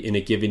maybe in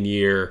a given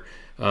year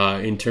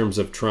in terms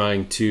of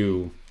trying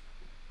to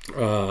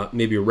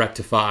maybe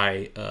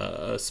rectify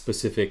a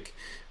specific,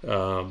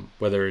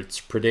 whether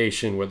it's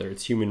predation, whether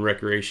it's human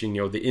recreation,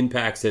 the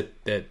impacts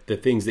that the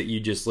things that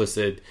you just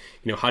listed,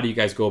 how do you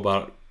guys go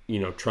about,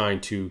 trying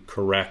to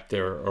correct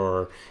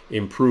or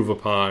improve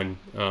upon,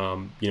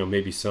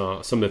 maybe some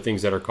of the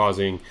things that are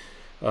causing,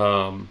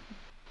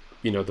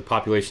 the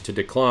population to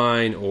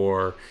decline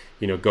or,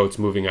 goats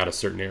moving out of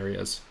certain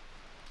areas?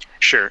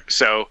 Sure.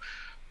 So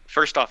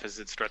first off is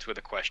it starts with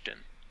a question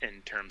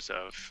in terms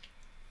of,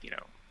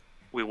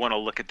 we want to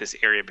look at this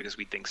area because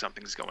we think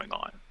something's going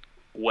on.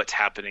 What's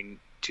happening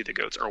to the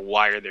goats, or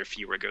why are there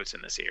fewer goats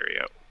in this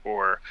area,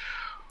 or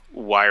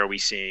why are we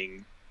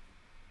seeing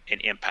an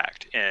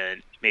impact?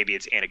 And maybe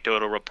it's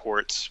anecdotal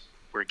reports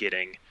we're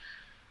getting,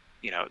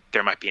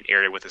 there might be an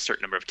area with a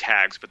certain number of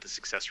tags, but the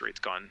success rate's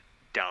gone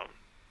down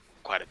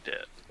quite a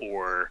bit.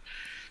 Or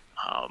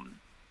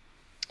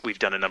we've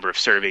done a number of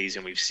surveys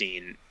and we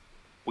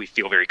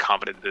feel very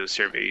confident that those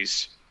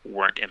surveys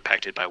weren't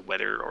impacted by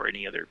weather or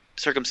any other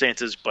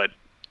circumstances, but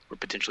we're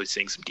potentially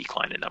seeing some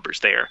decline in numbers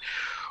there.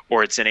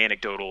 Or it's an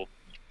anecdotal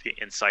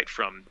insight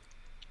from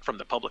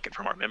the public and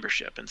from our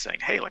membership and saying,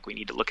 hey, we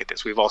need to look at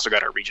this. We've also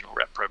got our regional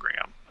rep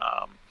program,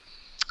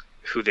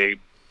 who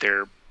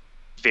they're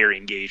very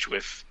engaged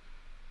with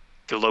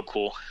the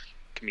local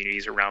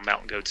communities around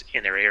mountain goats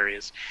in their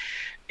areas.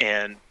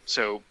 And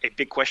so a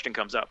big question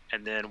comes up,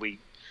 and then we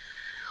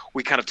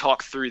kind of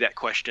talk through that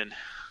question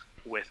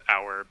with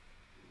our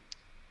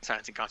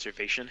Science and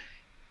Conservation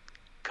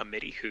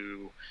Committee,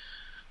 who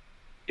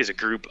is a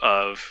group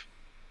of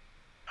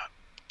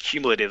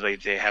cumulatively,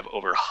 they have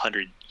over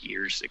 100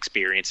 years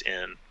experience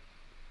in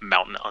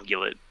mountain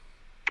ungulate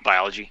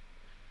biology,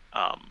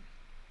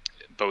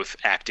 both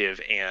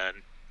active and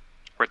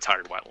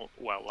retired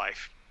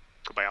wildlife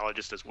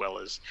biologists, as well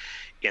as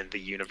in the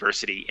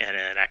university and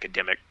an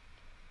academic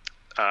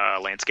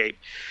landscape.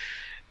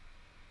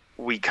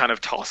 We kind of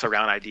toss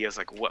around ideas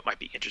like what might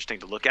be interesting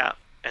to look at,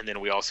 and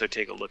then we also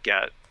take a look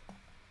at,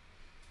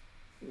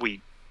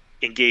 we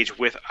engage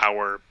with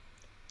our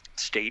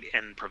state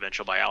and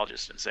provincial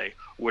biologists and say,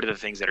 what are the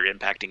things that are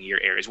impacting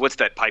your areas? What's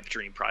that pipe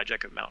dream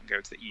project of mountain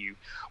goats that you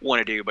want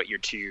to do, but you're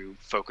too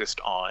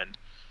focused on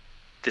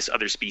this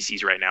other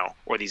species right now,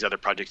 or these other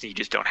projects that you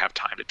just don't have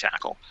time to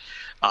tackle?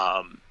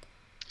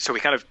 So we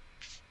kind of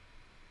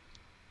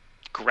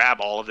grab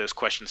all of those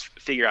questions,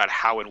 figure out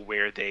how and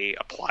where they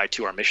apply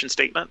to our mission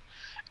statement,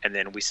 and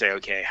then we say,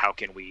 okay, how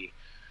can we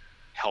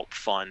help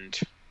fund?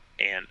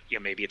 And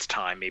maybe it's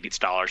time, maybe it's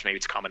dollars, maybe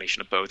it's a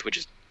combination of both, which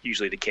is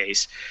usually the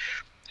case.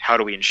 How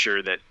do we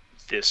ensure that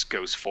this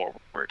goes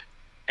forward,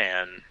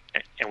 and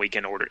we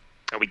can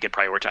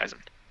prioritize them?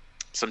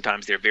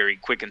 Sometimes they're very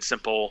quick and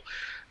simple.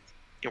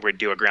 We're going to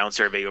do a ground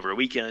survey over a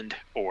weekend,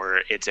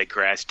 or it's a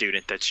grad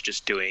student that's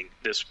just doing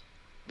this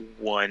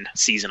one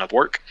season of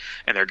work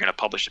and they're going to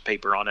publish a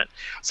paper on it.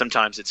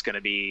 Sometimes it's going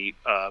to be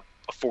a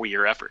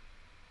 4-year effort,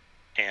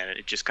 and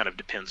it just kind of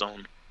depends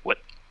on what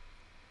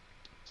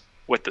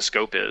the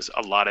scope is.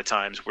 A lot of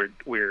times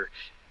we're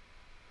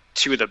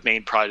two of the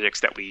main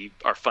projects that we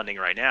are funding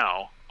right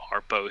now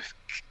are both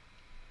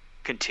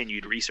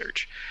continued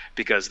research,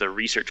 because the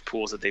research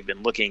pools that they've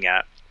been looking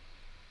at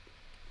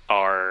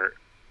are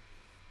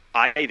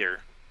either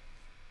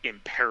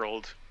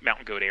imperiled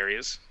mountain goat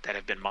areas that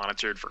have been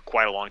monitored for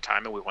quite a long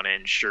time, and we want to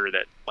ensure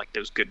that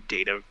those good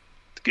data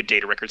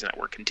records in that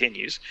work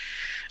continues.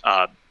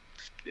 An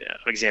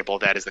example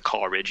of that is the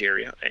Call Ridge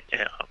area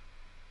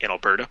in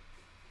Alberta.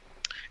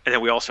 And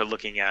then we're also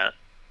looking at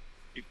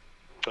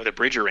the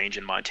Bridger Range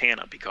in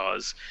Montana,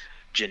 because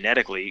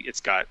genetically it's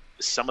got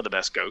some of the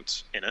best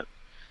goats in it,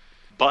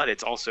 but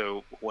it's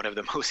also one of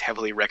the most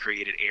heavily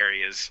recreated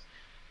areas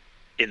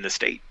in the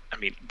state. I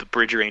mean, the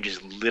Bridger Range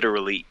is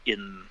literally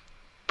in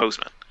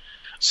Bozeman.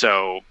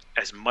 So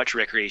as much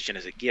recreation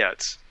as it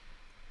gets,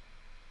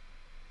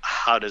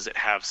 how does it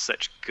have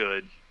such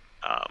good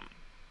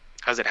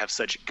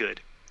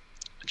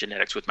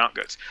genetics with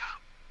mountain goats?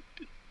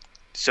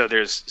 So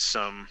there's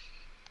some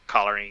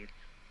collaring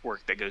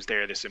work that goes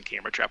there. There's some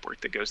camera trap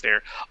work that goes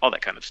there, all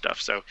that kind of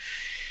stuff. So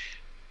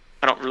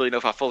I don't really know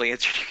if I fully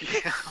answered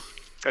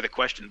the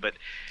question, but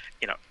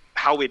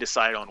how we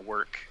decide on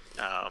work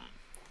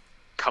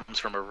comes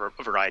from a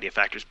variety of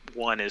factors.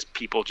 One is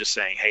people just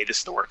saying, hey, this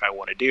is the work I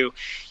want to do,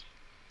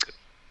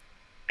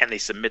 and they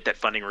submit that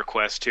funding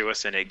request to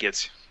us, and it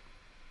gets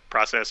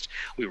processed.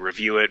 We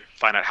review it,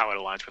 find out how it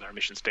aligns with our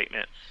mission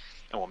statement,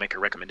 and we'll make a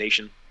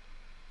recommendation.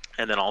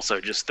 And then also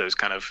just those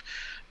kind of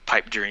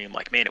pipe dream,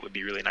 man, it would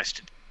be really nice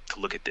to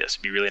look at this.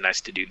 It'd be really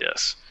nice to do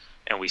this.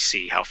 And we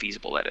see how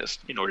feasible that is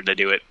in order to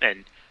do it,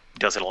 and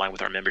does it align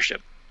with our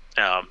membership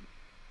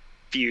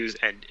views,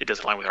 and it does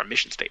align with our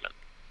mission statement.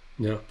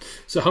 Yeah.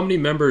 So how many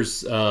members,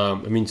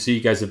 so you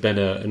guys have been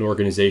an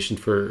organization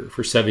for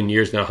 7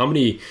 years now. How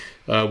many,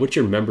 what's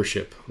your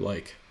membership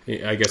like,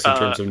 I guess, in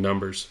terms of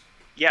numbers?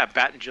 Yeah,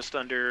 batting just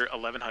under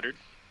 1,100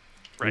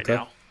 right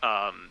now.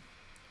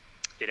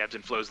 It ebbs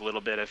and flows a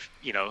little bit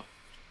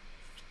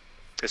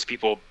as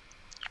people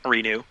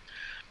renew.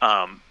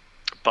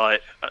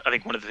 But I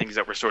think one of the things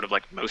that we're sort of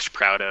most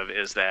proud of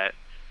is that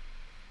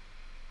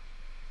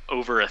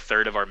over a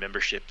third of our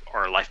membership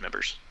are life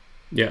members.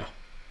 Yeah.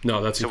 No,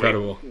 that's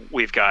incredible.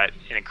 We've got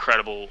an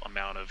incredible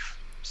amount of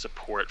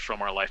support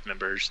from our life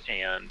members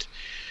and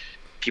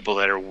people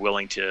that are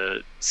willing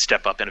to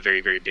step up in a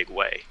very, very big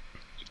way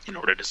in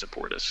order to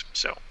support us.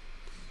 So,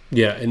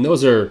 yeah, and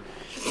those are,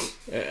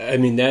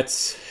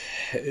 that's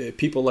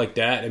people like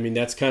that.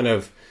 That's kind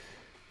of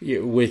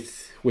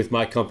with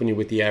my company,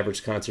 with the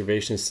Average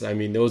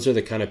Conservationist. Those are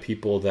the kind of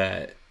people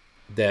that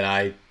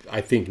I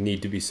think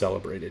need to be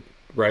celebrated,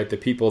 right? The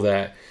people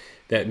that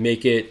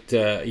make it,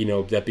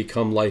 that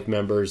become life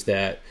members,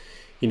 that,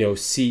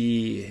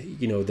 see,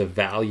 the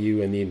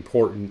value and the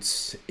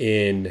importance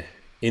in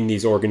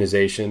these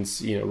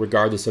organizations,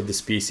 regardless of the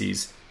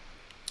species.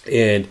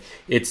 And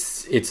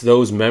it's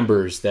those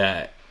members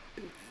that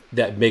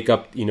make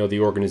up, the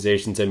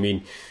organizations.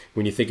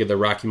 When you think of the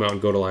Rocky Mountain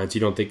Goat Alliance,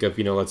 you don't think of,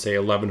 let's say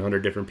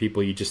 1,100 different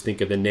people. You just think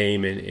of the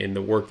name and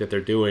the work that they're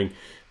doing.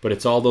 But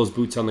it's all those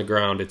boots on the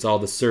ground. It's all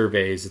the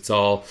surveys. It's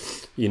all,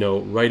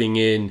 writing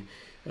in,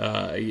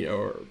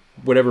 or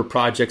whatever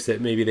projects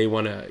that maybe they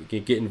want to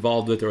get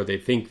involved with, or they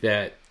think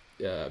that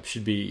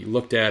should be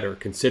looked at or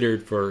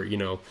considered for,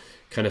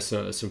 kind of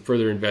some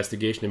further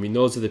investigation.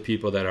 Those are the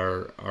people that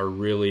are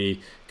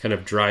really kind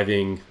of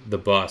driving the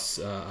bus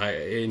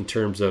in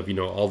terms of,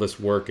 all this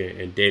work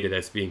and data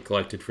that's being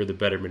collected for the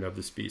betterment of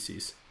the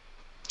species.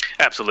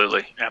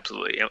 Absolutely. And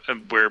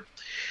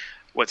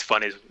what's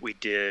fun is we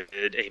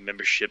did a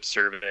membership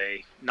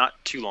survey not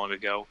too long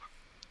ago,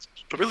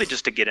 but really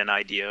just to get an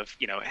idea of,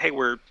 hey,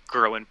 we're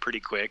growing pretty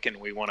quick and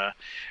we want to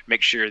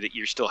make sure that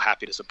you're still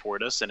happy to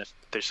support us. And if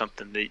there's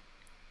something that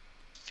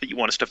you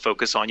want us to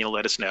focus on,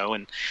 let us know.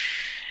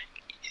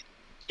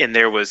 And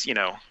there was,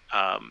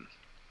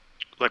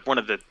 one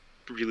of the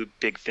really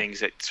big things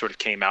that sort of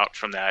came out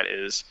from that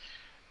is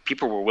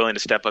people were willing to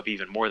step up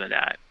even more than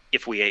that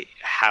if we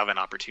have an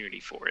opportunity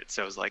for it.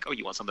 So it was like, oh,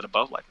 you want something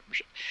above life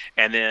membership?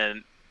 And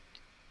then,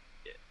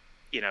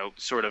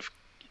 sort of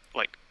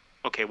like,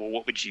 okay, well,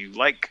 what would you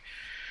like?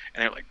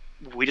 And they're like,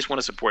 we just want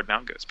to support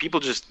mountain goats.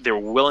 People they're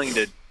willing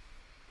to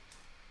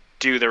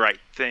do the right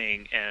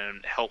thing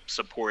and help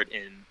support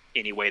in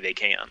any way they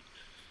can.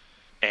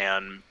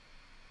 And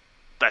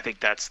I think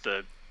that's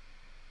the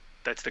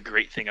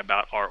great thing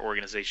about our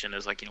organization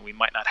is we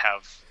might not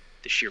have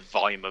the sheer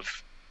volume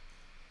of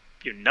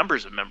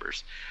numbers of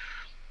members,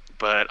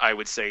 but I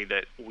would say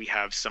that we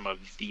have some of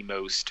the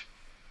most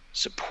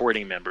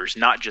supporting members,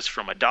 not just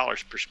from a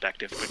dollars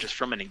perspective, but just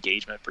from an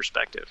engagement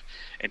perspective,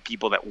 and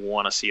people that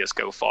want to see us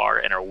go far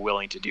and are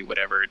willing to do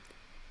whatever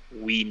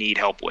we need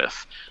help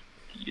with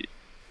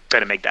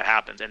to make that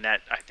happen. And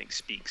that, I think,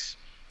 speaks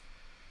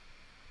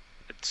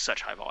at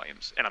such high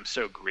volumes, and I'm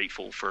so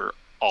grateful for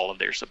all of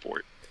their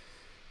support.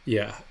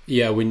 Yeah.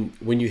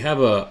 When you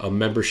have a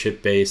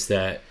membership base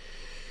that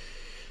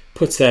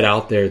puts that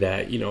out there,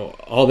 that,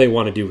 all they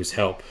want to do is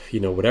help,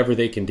 whatever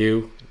they can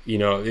do,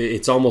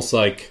 it's almost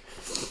like,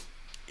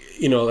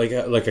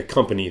 like a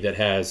company that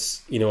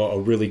has, a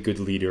really good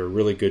leader, a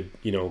really good,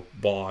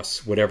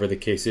 boss, whatever the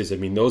case is. I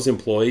mean, those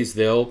employees,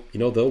 they'll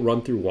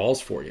run through walls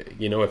for you.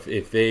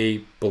 If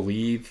they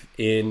believe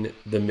in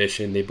the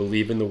mission, they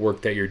believe in the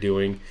work that you're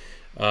doing.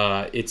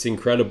 It's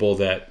incredible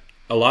that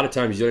a lot of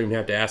times you don't even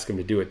have to ask them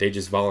to do it. They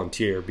just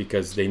volunteer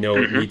because they know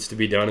it needs to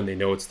be done and they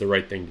know it's the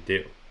right thing to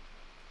do.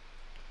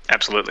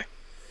 Absolutely.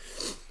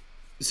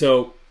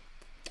 So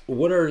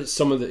what are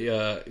some of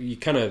the, you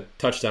kind of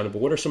touched on it,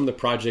 but what are some of the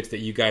projects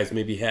that you guys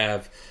maybe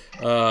have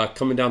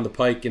coming down the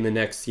pike in the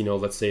next,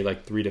 let's say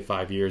like 3 to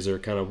 5 years, or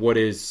kind of what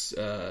is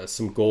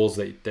some goals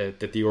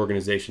that the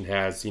organization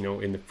has,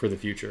 for the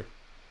future?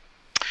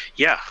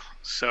 Yeah.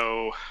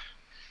 So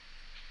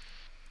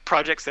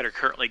projects that are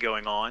currently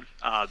going on,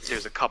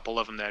 there's a couple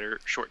of them that are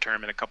short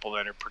term and a couple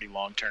that are pretty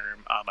long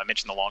term. I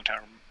mentioned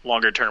the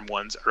longer term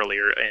ones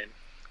earlier in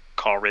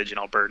Call Ridge in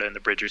Alberta and the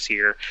Bridgers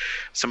here.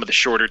 Some of the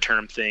shorter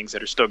term things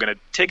that are still going to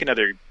take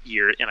another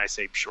year, and I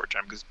say short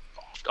term because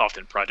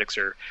often projects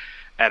are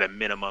at a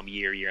minimum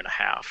year and a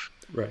half.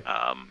 Right.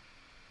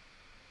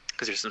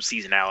 Because there's some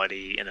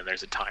seasonality, and then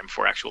there's a time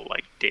for actual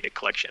like data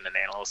collection and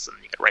analysis,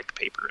 and you can write the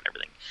paper and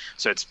everything.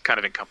 So it's kind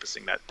of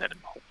encompassing that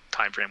whole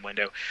time frame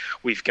window.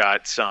 We've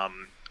got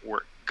some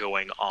work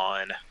going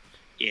on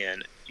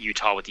in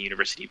Utah with the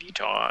University of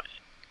Utah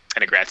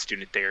and a grad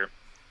student there,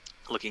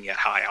 looking at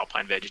high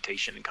alpine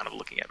vegetation and kind of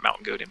looking at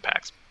mountain goat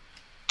impacts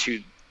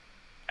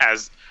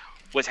as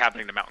what's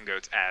happening to mountain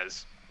goats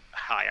as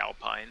high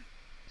alpine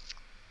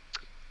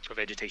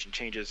vegetation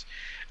changes.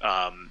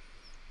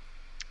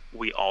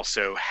 We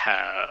also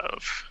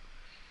have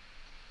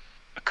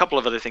a couple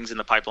of other things in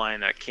the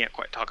pipeline that I can't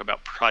quite talk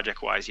about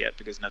project-wise yet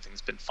because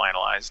nothing's been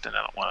finalized, and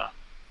I don't want to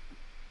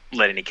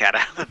let any cat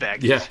out of the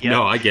bag. Yeah,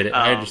 no, I get it.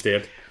 I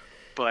understand.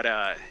 But,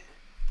 and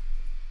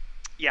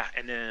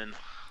then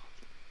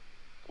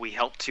we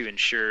help to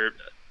ensure,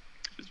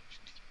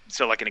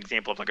 so like an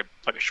example of like a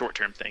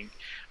short-term thing,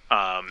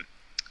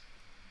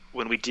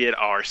 when we did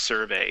our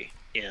survey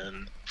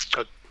in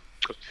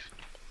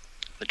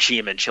the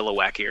Cheam and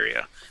Chilliwack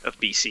area of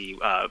BC,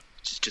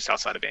 just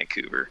outside of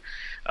Vancouver,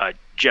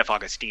 Jeff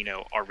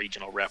Augustino, our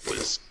regional rep,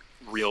 was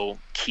real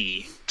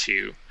key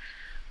to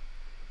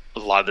a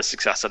lot of the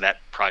success of that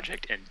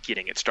project and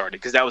getting it started,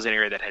 because that was an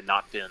area that had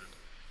not been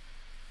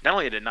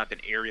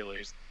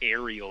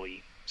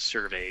aerially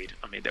surveyed.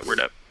 I mean, there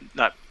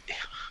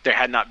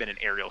had not been an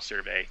aerial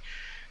survey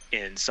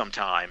in some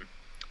time,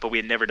 but we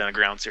had never done a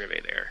ground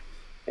survey there,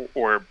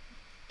 or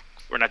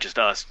not just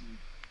us.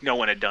 No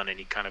one had done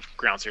any kind of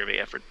ground survey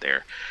effort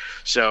there.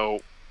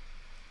 So,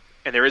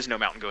 and there is no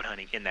mountain goat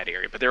hunting in that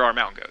area, but there are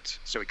mountain goats.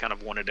 So we kind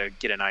of wanted to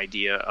get an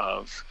idea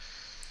of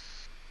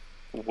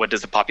what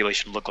does the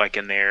population look like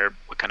in there?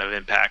 What kind of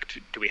impact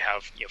do we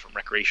have, from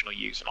recreational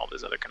use and all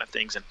those other kind of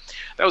things? And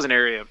that was an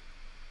area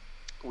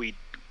we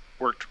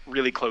worked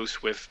really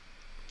close with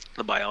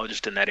the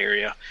biologist in that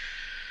area.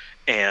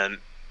 And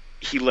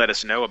he let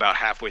us know about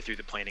halfway through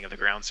the planning of the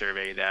ground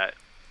survey that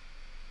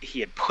he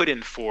had put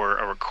in for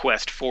a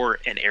request for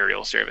an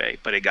aerial survey,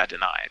 but it got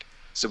denied.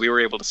 So we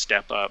were able to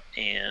step up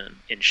and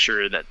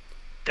ensure that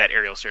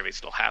aerial survey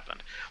still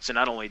happened. So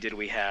not only did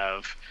we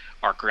have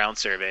our ground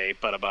survey,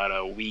 but about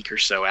a week or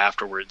so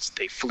afterwards,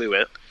 they flew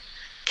it,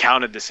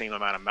 counted the same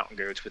amount of mountain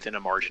goats within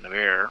a margin of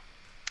error.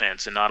 And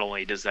so not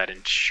only does that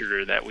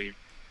ensure that we're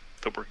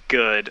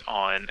good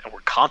on, and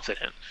we're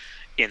confident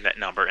in that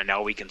number, and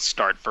now we can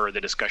start further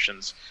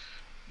discussions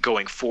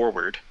going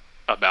forward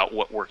about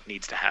what work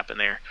needs to happen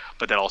there,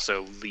 but that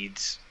also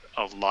leads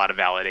a lot of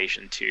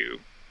validation to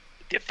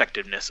the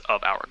effectiveness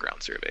of our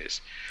ground surveys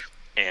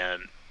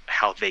and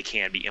how they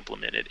can be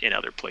implemented in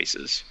other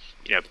places,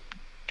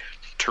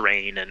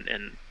 terrain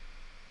and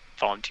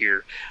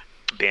volunteer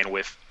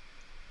bandwidth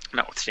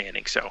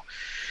notwithstanding. So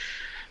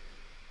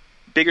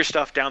bigger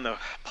stuff down the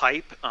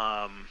pipe,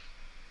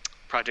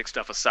 project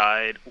stuff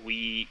aside,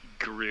 we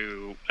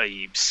grew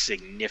a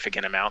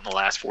significant amount in the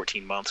last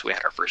 14 months. We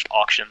had our first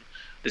auction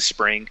this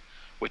spring,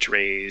 which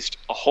raised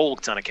a whole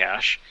ton of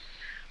cash,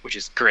 which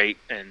is great,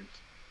 and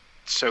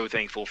so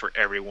thankful for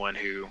everyone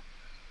who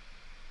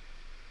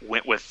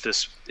went with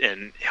this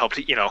and helped,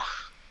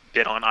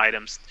 bid on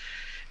items,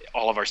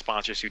 all of our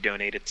sponsors who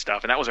donated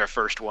stuff. And that was our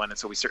first one, and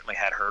so we certainly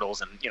had hurdles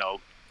and,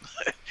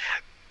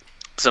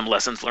 some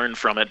lessons learned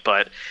from it,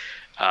 but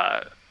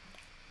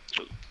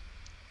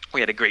we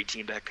had a great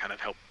team to kind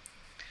of help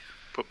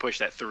push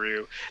that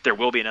through. There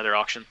will be another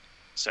auction,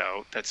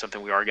 so that's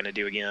something we are going to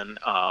do again.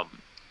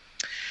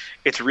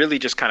 it's really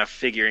just kind of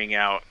figuring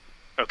out,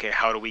 okay,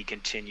 how do we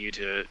continue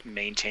to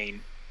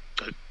maintain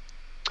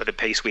the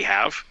pace we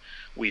have?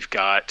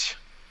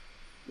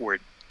 We're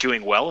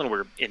doing well, and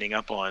we're ending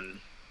up on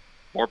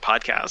more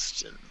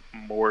podcasts and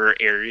more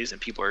areas,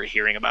 and people are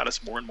hearing about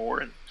us more and more,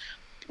 and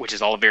which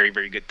is all a very,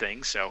 very good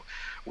thing. So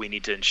we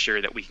need to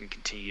ensure that we can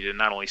continue to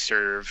not only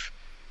serve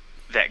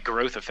that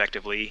growth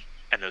effectively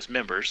and those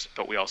members,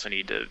 but we also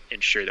need to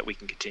ensure that we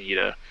can continue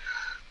to,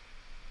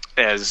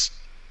 as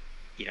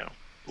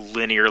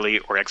linearly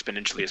or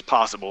exponentially as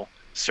possible,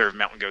 serve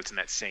mountain goats in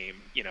that same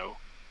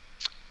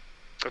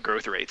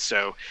growth rate.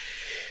 So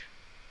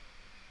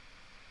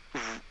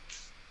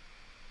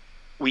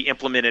we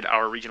implemented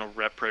our regional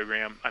rep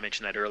program. I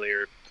mentioned that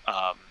earlier,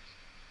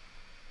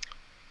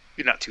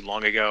 not too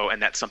long ago,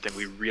 and that's something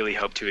we really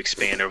hope to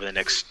expand over the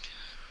next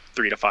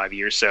 3 to 5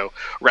 years. So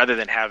rather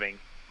than having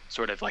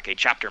sort of like a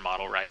chapter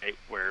model, right,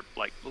 where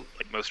like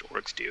most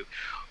orgs do,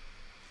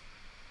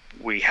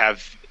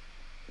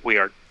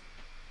 we're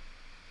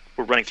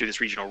running through this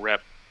regional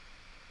rep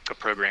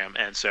program,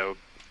 and so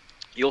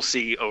you'll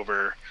see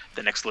over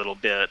the next little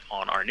bit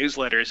on our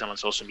newsletters and on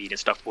social media and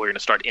stuff, we're going to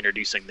start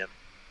introducing them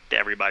to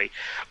everybody.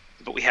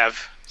 But we have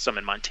some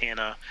in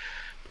Montana,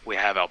 we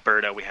have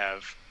Alberta, we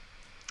have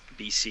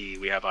BC,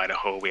 we have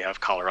Idaho, we have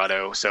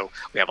Colorado, so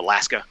we have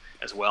Alaska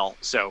as well.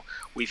 So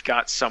we've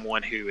got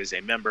someone who is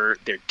a member.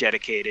 They're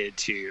dedicated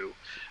to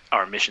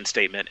our mission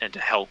statement and to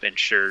help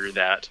ensure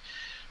that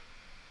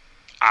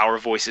our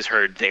voice is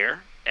heard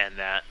there, and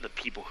that the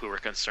people who are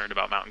concerned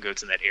about mountain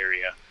goats in that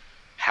area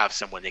have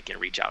someone they can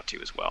reach out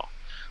to as well.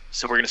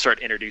 So we're going to start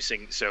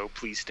introducing, so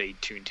please stay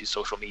tuned to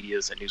social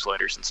medias and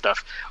newsletters and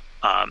stuff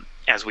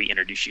as we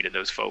introduce you to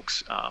those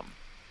folks.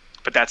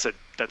 But that's a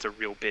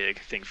real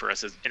big thing for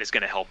us, and it's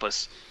going to help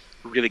us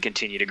really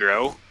continue to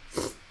grow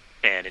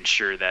and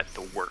ensure that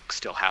the work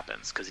still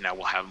happens, because now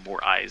we'll have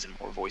more eyes and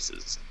more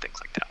voices and things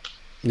like that.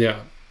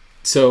 Yeah.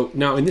 So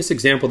now in this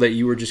example that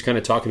you were just kind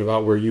of talking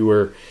about, where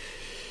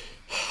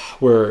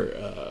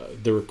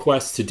the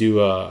request to do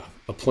a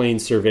plane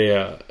survey,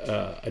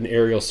 an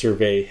aerial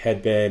survey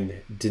had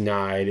been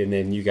denied, and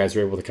then you guys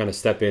were able to kind of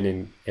step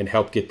in and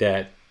help get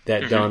that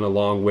done,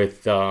 along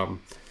with the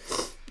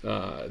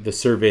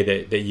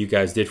survey that you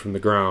guys did from the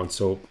ground.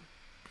 So,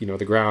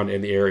 the ground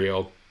and the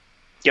aerial.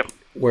 Yep.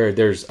 Where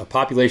there's a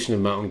population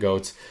of mountain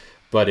goats,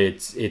 but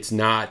it's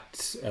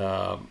not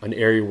an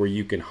area where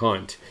you can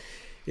hunt.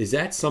 Is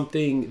that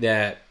something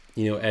that,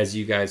 as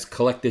you guys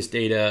collect this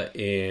data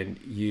and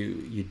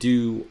you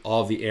do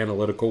all the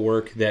analytical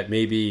work, that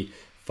maybe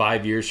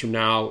 5 years from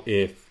now,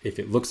 if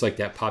it looks like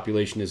that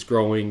population is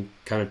growing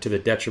kind of to the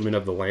detriment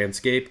of the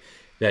landscape,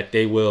 that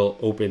they will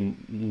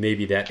open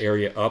maybe that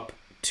area up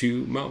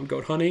to mountain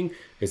goat hunting?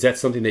 Is that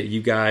something that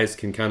you guys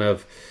can kind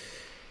of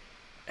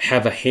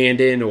have a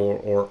hand in,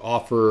 or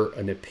offer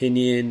an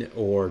opinion,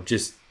 or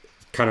just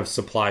kind of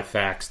supply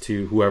facts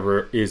to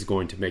whoever is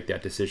going to make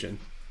that decision?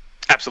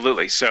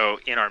 Absolutely. So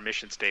in our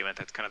mission statement,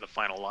 that's kind of the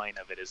final line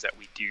of it, is that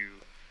we do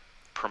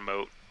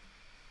promote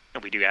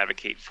and we do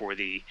advocate for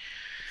the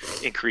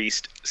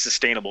increased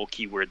sustainable,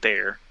 keyword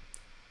there,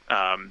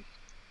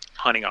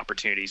 hunting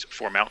opportunities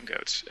for mountain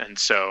goats. And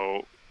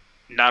so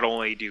not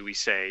only do we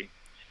say,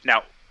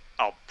 now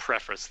I'll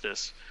preface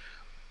this,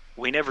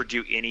 we never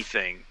do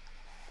anything.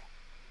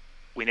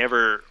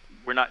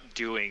 We're not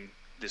doing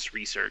this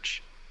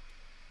research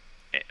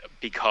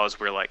because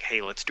we're like,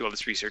 hey, let's do all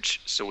this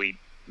research so we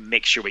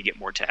make sure we get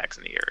more tags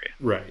in the area.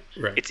 Right.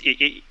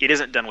 It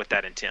isn't done with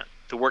that intent.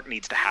 The work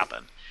needs to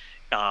happen.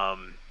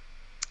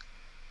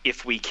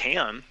 If we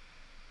can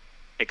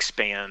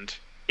expand,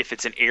 if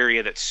it's an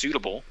area that's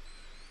suitable,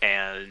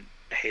 and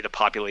hey, the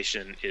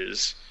population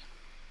is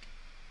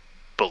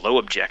below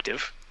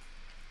objective,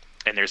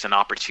 and there's an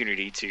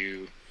opportunity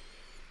to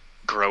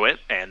grow it,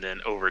 and then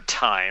over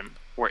time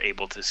we're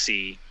able to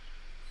see,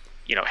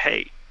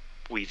 hey,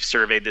 we've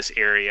surveyed this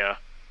area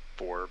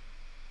for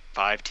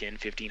 5, 10,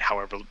 15,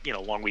 however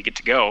long we get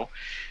to go,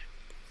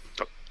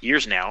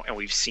 years now, and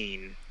we've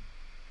seen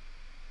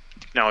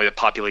not only the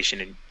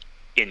population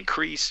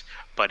increase,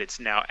 but it's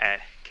now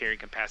at carrying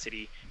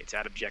capacity, it's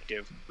at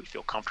objective, we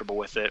feel comfortable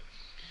with it.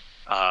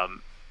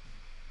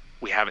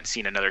 We haven't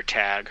seen another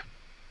tag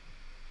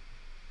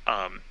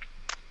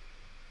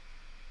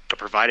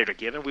provided or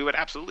given. We would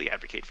absolutely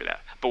advocate for that,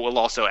 but we'll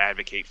also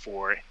advocate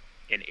for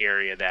an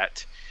area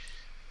that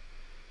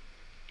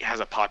has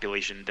a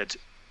population that's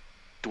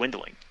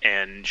dwindling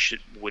and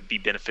would be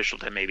beneficial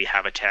to maybe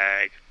have a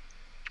tag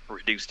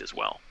reduced as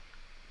well.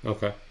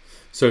 Okay.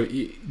 So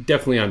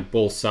definitely on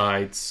both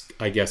sides,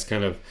 I guess,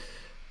 kind of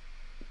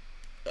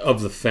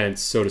the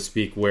fence, so to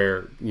speak,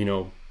 where,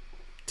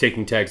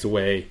 taking tags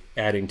away,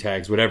 adding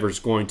tags, whatever's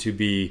going to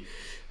be,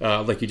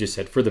 like you just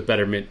said, for the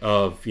betterment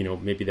of,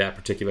 maybe that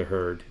particular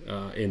herd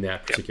in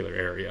that particular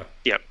area.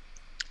 Yep.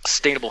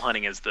 Sustainable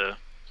hunting is the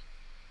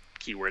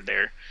keyword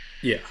there.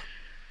 Yeah.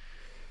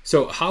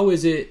 So how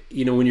is it,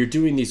 when you're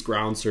doing these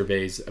ground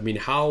surveys, I mean,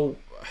 how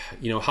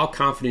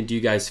confident do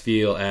you guys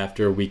feel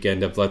after a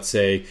weekend of, let's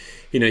say,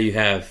 you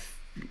have,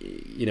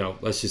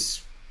 let's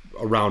just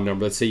a round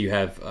number. Let's say you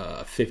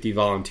have 50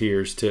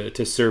 volunteers to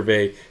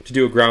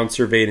do a ground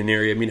survey in an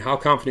area. I mean, how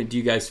confident do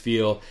you guys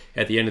feel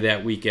at the end of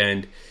that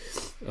weekend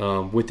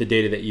with the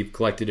data that you've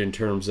collected in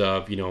terms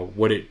of,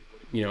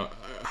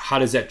 how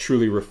does that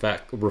truly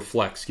reflect,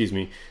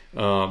 the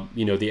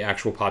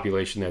actual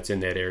population that's in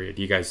that area?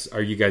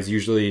 Are you guys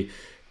usually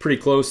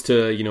pretty close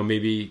to,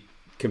 maybe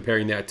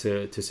comparing that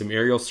to some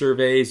aerial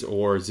surveys,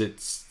 or is it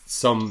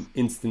some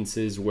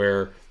instances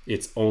where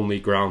it's only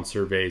ground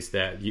surveys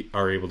that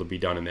are able to be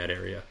done in that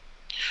area?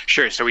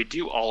 Sure. So we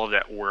do all of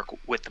that work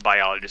with the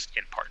biologists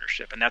in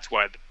partnership, and that's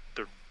why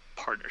the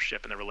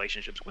partnership and the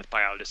relationships with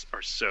biologists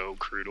are so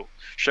crucial,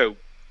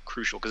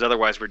 because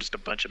otherwise we're just a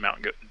bunch of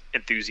mountain goat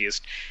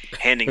enthusiasts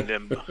handing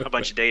them a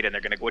bunch of data, and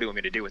they're going to, what do you want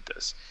me to do with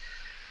this?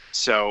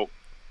 So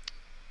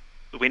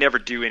we never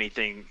do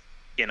anything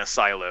in a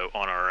silo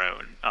on our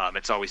own.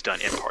 It's always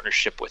done in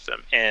partnership with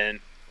them. And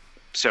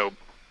so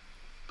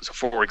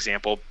for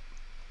example,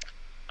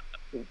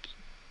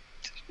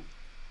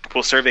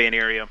 we'll survey an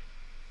area,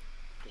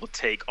 we'll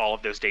take all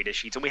of those data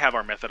sheets, and we have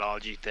our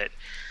methodology that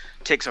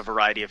takes a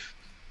variety of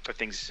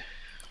things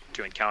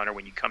to encounter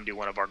when you come to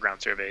one of our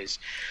ground surveys.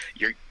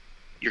 You're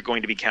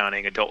going to be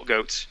counting adult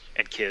goats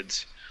and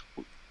kids.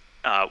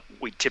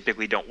 We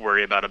typically don't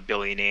worry about a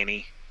Billy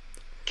Nanny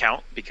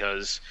count,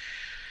 because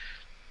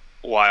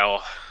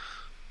while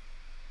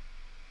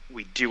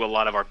we do a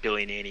lot of our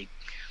Billy Nanny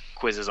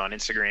quizzes on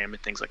Instagram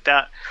and things like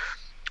that,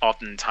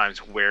 oftentimes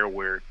where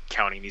we're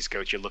counting these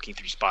goats, you're looking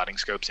through spotting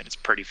scopes, and it's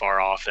pretty far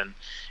off. And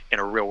in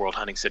a real world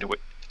hunting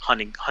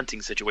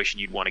situation,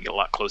 you'd want to get a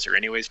lot closer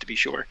anyways to be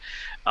sure.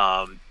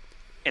 And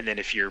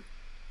then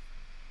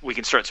we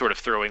can start sort of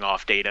throwing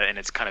off data, and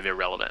it's kind of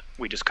irrelevant.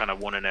 We just kind of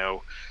want to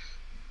know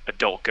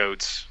adult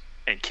goats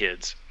and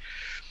kids.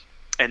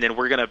 And then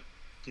we're going to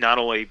not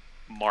only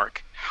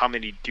mark how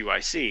many do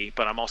I see,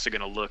 but I'm also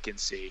going to look and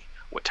see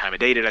what time of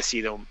day did I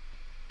see them,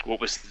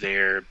 what was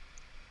their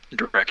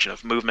direction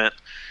of movement,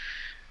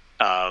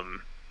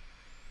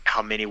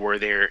 how many were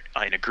there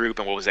in a group,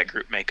 and what was that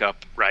group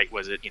makeup, right?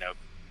 Was it,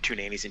 2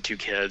 nannies and 2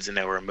 kids, and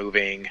they were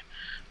moving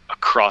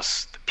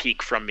across the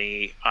peak from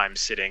me? I'm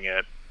sitting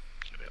at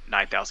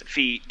 9,000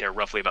 feet. They're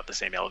roughly about the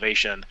same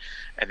elevation,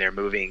 and they're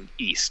moving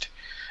east.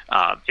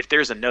 If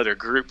there's another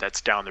group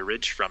that's down the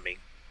ridge from me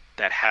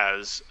that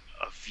has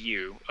a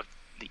view of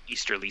the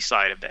easterly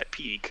side of that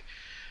peak,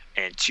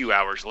 and 2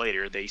 hours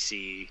later they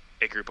see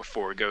a group of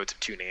 4 goats,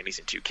 2 nannies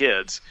and 2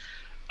 kids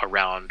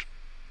around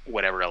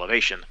whatever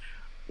elevation,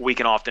 we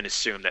can often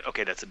assume that,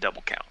 okay, that's a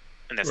double count,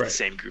 and that's right, the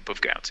same group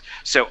of goats.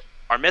 So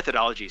our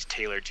methodology is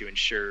tailored to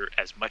ensure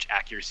as much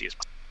accuracy as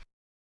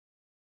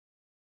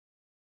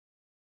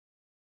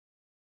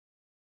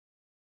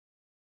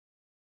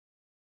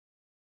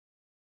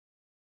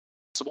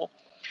possible,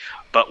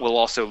 but we'll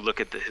also look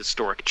at the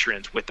historic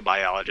trends with the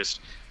biologist,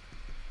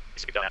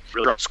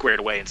 really squared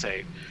away, and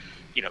say,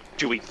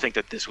 do we think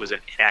that this was an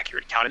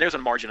inaccurate count? And there's a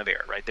margin of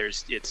error, right?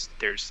 There's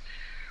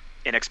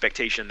an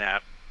expectation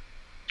that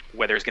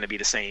weather is going to be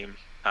the same.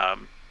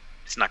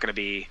 It's not going to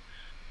be,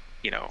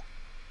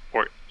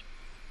 or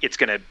it's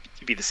going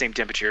to be the same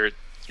temperature.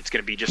 It's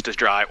going to be just as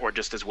dry or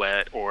just as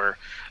wet, or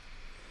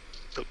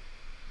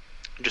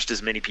just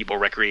as many people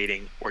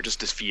recreating or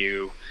just as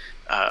few,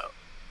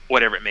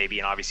 whatever it may be.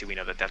 And obviously we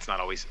know that that's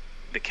not always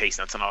the case.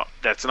 That's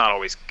not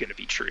always going to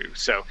be true.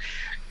 So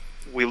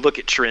we look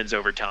at trends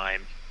over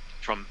time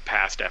from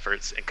past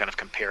efforts and kind of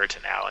compare it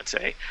to now and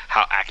say,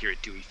 how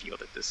accurate do we feel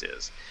that this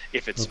is?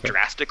 If it's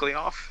drastically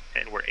off,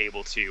 and we're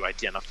able to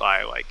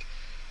identify,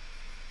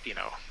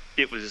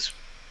 it was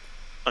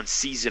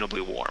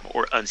unseasonably warm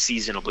or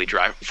unseasonably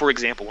dry. For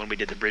example, when we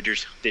did the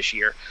Bridgers this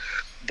year,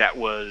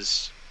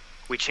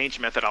 we changed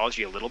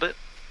methodology a little bit.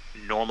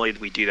 Normally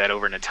we do that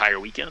over an entire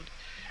weekend.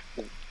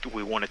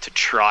 We wanted to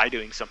try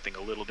doing something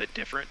a little bit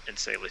different and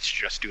say, let's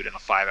just do it in a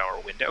 5-hour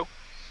window.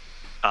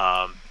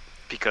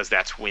 Because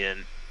that's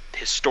when,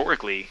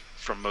 historically,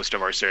 from most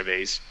of our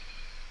surveys,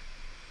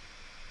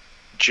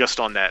 just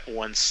on that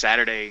one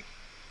Saturday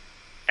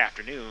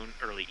afternoon,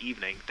 early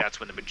evening, that's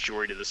when the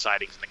majority of the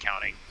sightings and the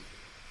counting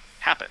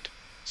happened.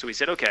 So we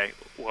said, okay,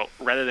 well,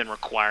 rather than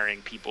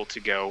requiring people to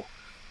go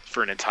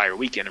for an entire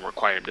weekend and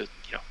require them to,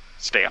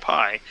 stay up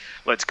high,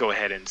 let's go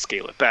ahead and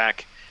scale it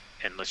back,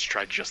 and let's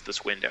try just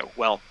this window.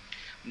 Well,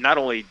 not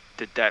only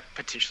did that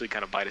potentially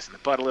kind of bite us in the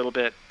butt a little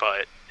bit,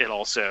 but it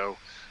also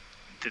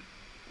did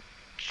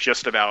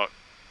just about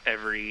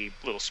every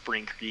little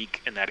spring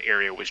creek in that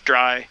area was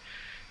dry.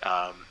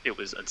 It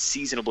was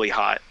unseasonably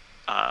hot.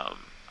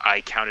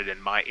 I counted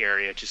in my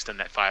area, just in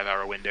that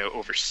 5-hour window,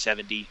 over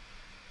 70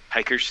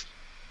 hikers.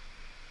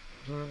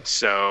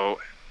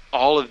 So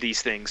all of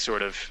these things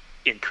sort of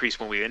increased.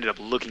 When we ended up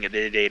looking at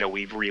the data,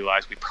 we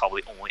realized we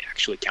probably only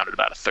actually counted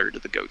about a third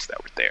of the goats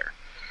that were there.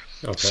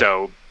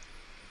 So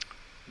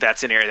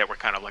that's an area that we're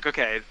kind of like,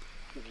 okay,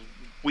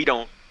 we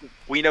know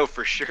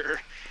for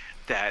sure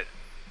that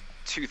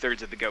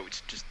 2/3 of the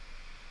goats just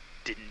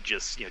didn't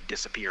just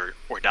disappear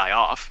or die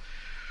off.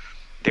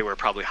 They were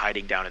probably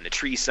hiding down in the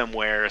tree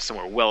somewhere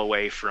well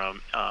away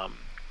from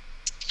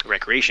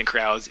recreation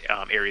crowds,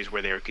 areas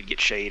where they could get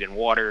shade and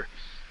water,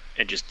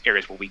 and just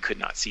areas where we could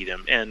not see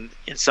them. And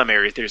in some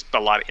areas, there's a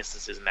lot of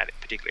instances in that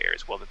particular area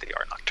as well that they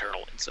are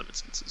nocturnal in some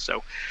instances.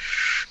 So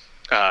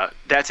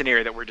that's an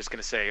area that we're just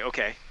going to say,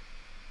 okay,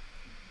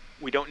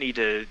 we don't need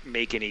to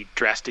make any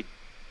drastic,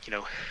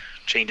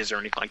 changes or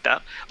anything like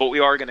that, but we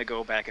are going to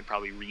go back and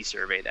probably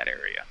resurvey that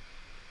area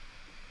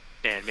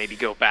and maybe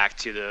go back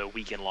to the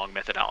weekend-long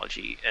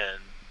methodology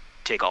and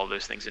take all of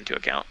those things into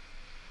account.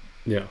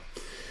 Yeah.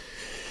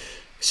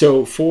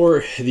 So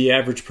for the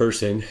average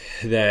person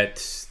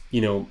that,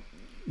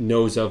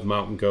 knows of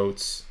mountain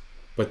goats,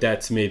 but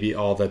that's maybe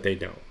all that they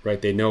know,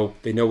 right? They know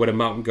what a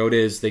mountain goat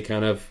is. They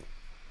kind of,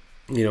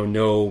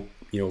 know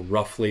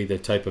roughly the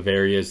type of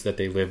areas that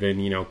they live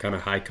in, kind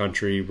of high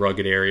country,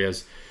 rugged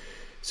areas.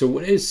 So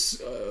what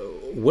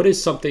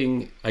is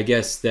something, I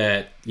guess,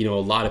 that, a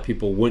lot of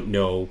people wouldn't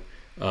know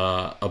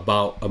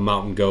about a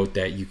mountain goat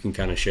that you can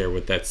kind of share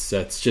with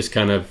that's just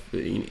kind of,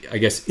 I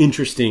guess,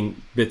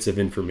 interesting bits of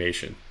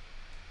information?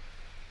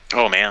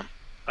 Oh man,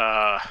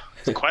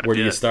 it's quite a Where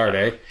bit. do you start,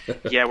 eh?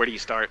 Yeah, where do you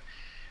start?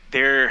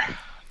 They're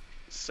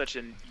such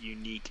a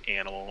unique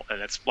animal, and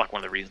that's like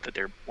one of the reasons that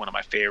they're one of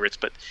my favorites.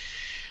 But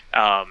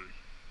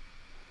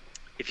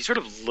if you sort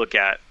of look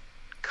at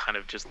kind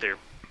of just their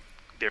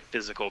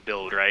physical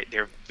build, right?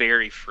 They're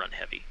very front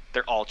heavy.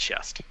 They're all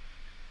chest,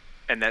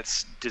 and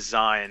that's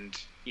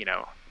designed, and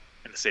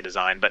I say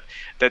design, but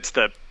that's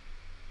that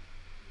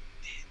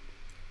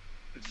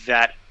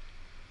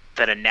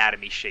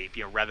anatomy shape,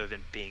 rather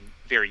than being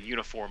very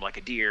uniform like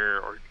a deer,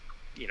 or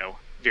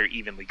very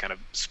evenly kind of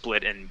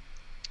split and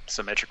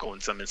symmetrical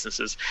in some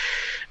instances.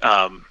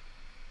 From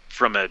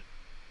a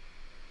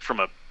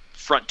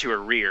front to a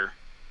rear,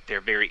 they're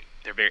very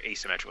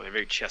asymmetrical. They're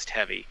very chest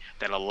heavy.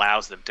 That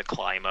allows them to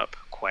climb up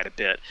quite a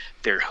bit.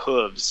 Their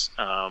hooves,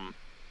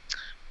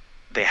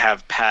 they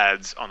have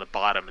pads on the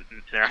bottom, and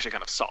they're actually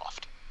kind of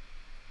soft.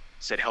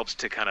 So it helps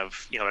to kind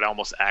of, it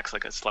almost acts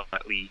like a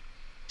slightly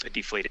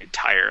deflated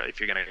tire if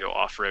you're going to go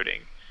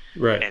off-roading.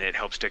 Right. And it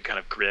helps to kind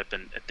of grip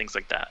and things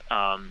like that.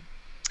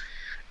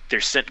 Their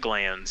scent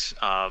glands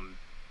are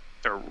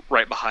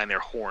right behind their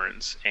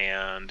horns,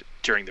 and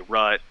during the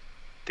rut,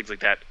 things like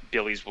that,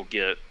 Billies will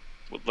get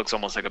what looks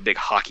almost like a big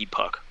hockey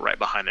puck right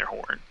behind their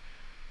horn.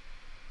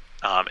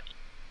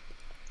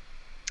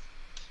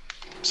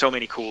 So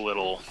many cool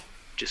little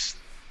just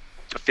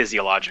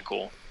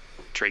physiological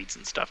traits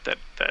and stuff that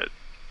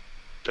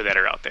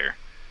are out there.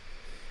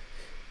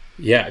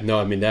 Yeah, no,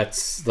 I mean,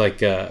 that's like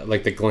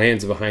the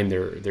glands behind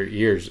their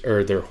ears,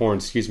 or their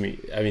horns, excuse me.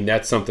 I mean,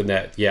 that's something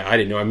that, I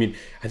didn't know. I mean,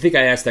 I think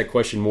I asked that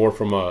question more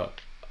from a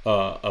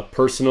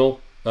personal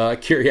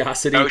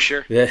curiosity. Oh,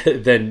 sure.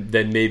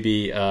 than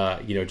maybe,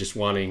 just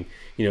wanting,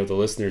 the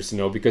listeners to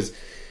know, because,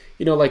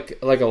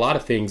 like a lot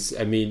of things,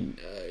 I mean,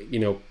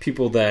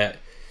 people that,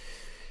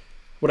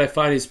 what I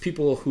find is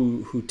people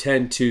who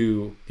tend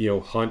to,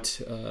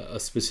 hunt a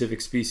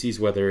specific species,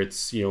 whether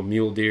it's,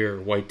 mule deer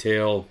or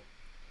whitetail,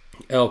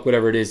 elk,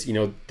 whatever it is,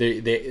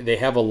 they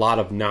have a lot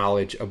of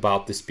knowledge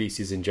about the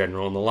species in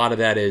general, and a lot of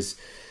that is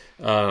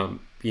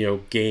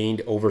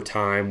gained over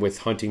time with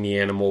hunting the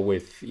animal,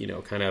 with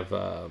kind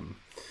of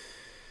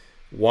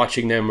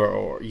watching them,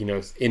 or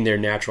in their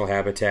natural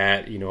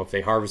habitat, if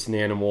they harvest an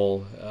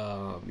animal,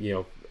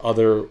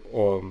 other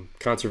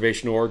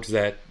conservation orgs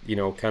that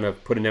kind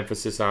of put an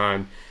emphasis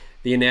on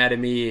the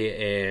anatomy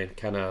and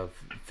kind of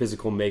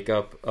physical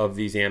makeup of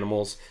these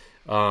animals,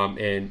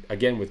 and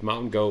again with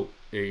mountain goat,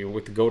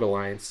 with the Goat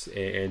Alliance,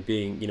 and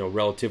being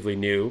relatively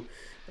new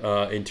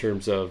in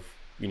terms of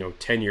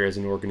tenure as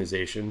an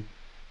organization,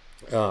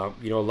 a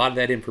lot of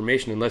that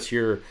information, unless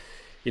you're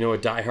a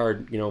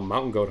diehard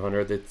mountain goat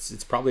hunter,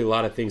 it's probably a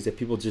lot of things that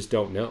people just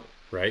don't know,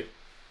 right?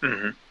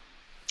 Mm-hmm.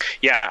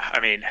 Yeah, I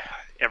mean,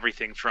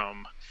 everything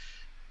from,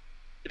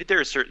 I think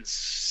there are certain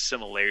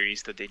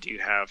similarities that they do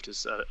have to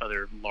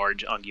other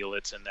large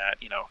ungulates, in that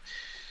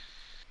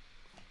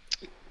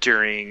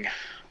during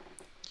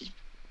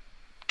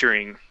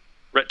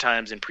rut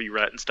times and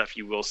pre-rut and stuff,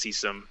 you will see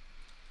some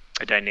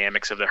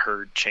dynamics of the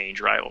herd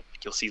change, right?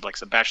 You'll see like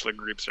some bachelor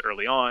groups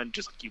early on,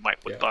 just like you might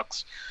with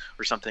bucks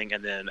or something,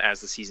 and then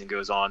as the season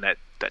goes on, that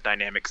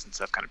dynamics and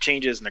stuff kind of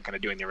changes, and they're kind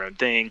of doing their own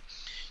thing.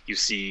 You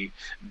see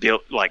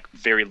like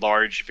very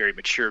large, very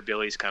mature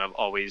billies kind of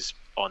always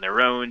on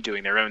their own,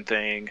 doing their own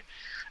thing,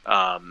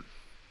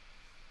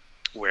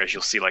 whereas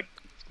you'll see like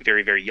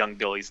very, very young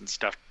billies and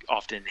stuff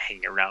often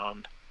hanging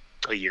around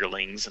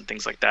yearlings and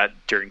things like that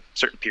during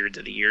certain periods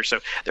of the year. So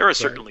there are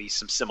certainly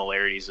some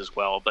similarities as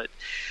well, but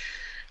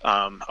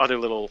other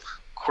little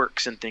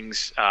quirks and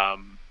things, I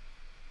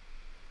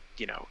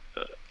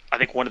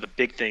think one of the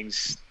big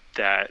things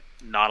that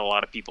not a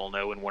lot of people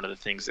know, and one of the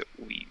things that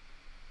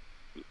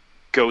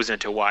goes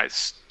into why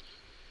it's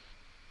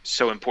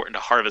so important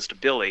to harvest a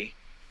billy,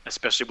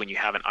 especially when you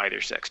have an either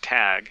sex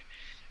tag,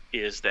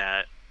 is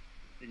that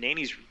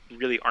nannies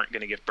really aren't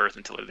going to give birth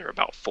until they're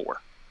about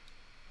 4.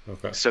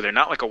 Okay. So they're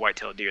not like a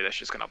white-tailed deer that's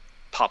just going to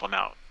pop them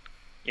out,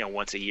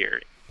 once a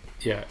year.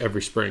 Yeah,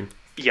 every spring.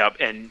 Yep,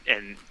 and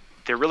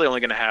they're really only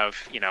going to have,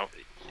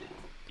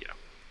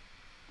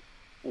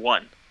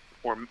 one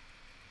or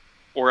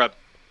or up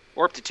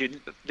or up to two.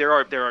 There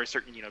are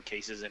certain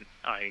cases and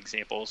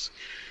examples,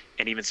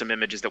 and even some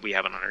images that we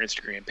have on our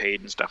Instagram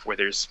page and stuff where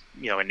there's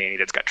a nanny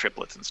that's got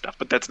triplets and stuff,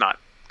 but that's not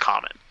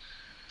common.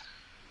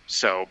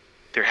 So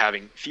they're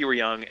having fewer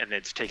young, and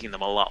it's taking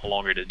them a lot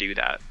longer to do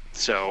that.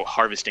 So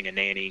harvesting a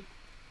nanny,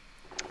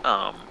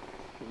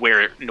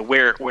 where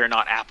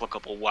not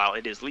applicable, while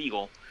it is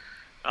legal,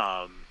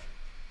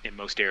 in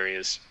most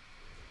areas,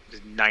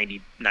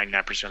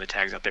 99% of the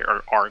tags out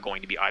there are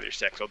going to be either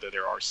sex, although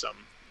there are some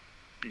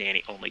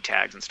nanny only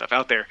tags and stuff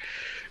out there,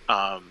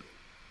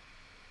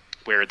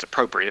 where it's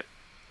appropriate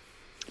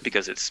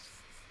because it's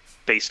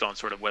based on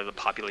sort of whether the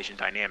population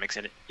dynamics,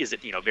 and is it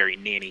very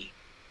nanny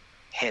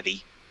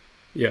heavy,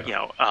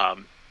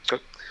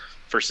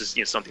 versus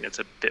something that's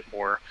a bit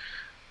more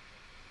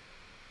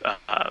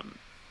a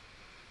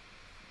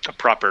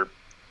proper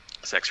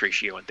sex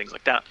ratio and things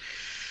like that.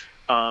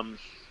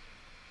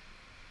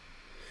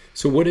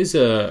 So what is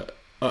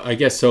I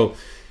guess so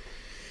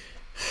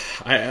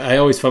I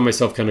always find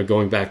myself kind of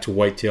going back to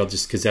whitetail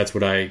just because that's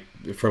what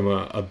from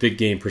a big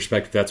game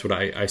perspective, that's what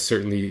I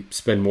certainly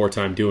spend more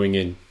time doing.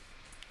 And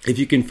if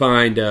you can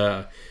find,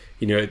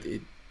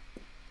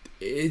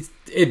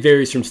 it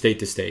varies from state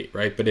to state,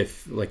 right? But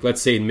if, like,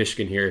 let's say in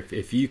Michigan here,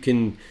 if you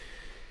can,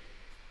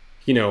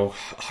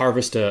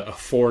 harvest a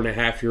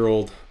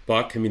 4.5-year-old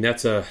buck, I mean,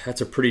 that's a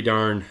pretty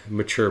darn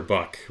mature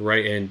buck,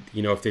 right? And,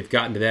 if they've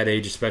gotten to that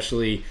age,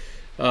 especially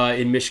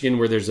in Michigan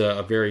where there's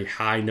a very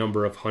high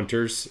number of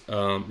hunters,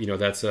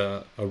 that's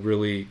a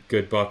really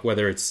good buck,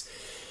 whether it's,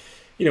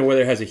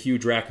 whether it has a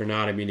huge rack or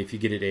not. I mean, if you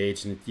get it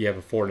aged and you have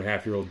a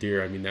 4.5-year-old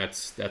deer, I mean,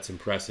 that's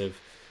impressive.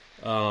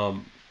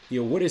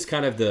 What is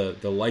kind of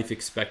the life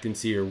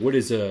expectancy, or what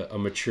is a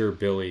mature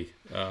billy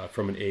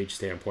from an age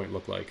standpoint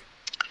look like?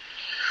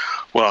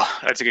 Well,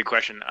 that's a good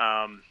question.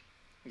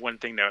 One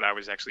thing that I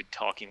was actually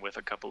talking with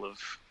a couple of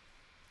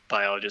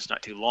biologists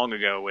not too long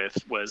ago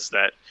was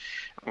that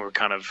we're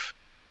kind of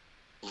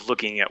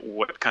looking at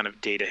what kind of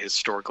data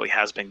historically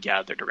has been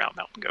gathered around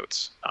mountain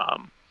goats.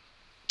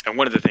 And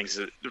one of the things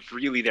is that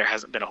really there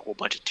hasn't been a whole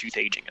bunch of tooth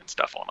aging and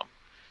stuff on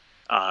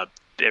them.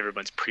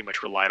 Everyone's pretty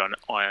much relied on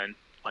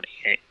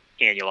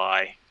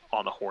annuli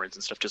on the horns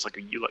and stuff, just like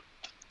you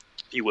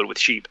would with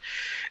sheep.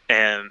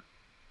 And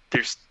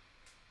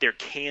there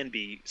can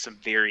be some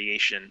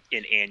variation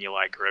in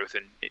annuli growth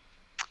and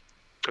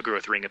a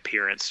growth ring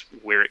appearance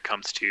where it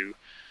comes to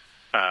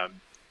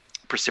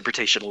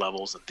precipitation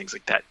levels and things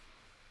like that.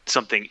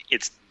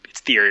 It's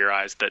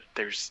theorized that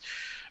there's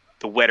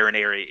the wetter an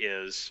area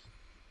is,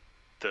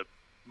 the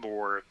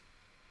more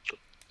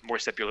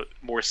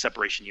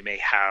separation you may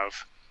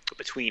have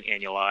between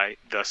annuli,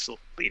 thus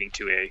leading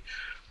to a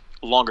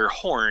longer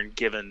horn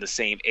given the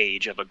same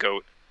age of a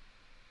goat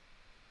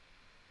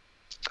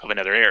of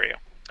another area.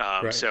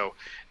 Right. So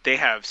they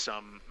have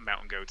some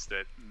mountain goats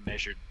that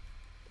measured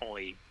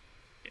only,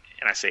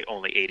 and I say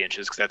only 8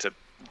 inches because that's a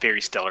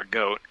very stellar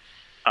goat,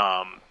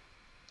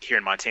 here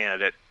in Montana,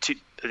 that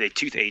they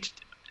tooth aged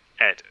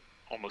at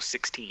almost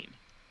 16,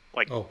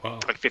 like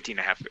 15 and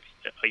a half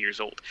years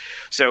old.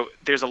 So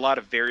there's a lot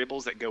of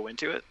variables that go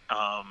into it.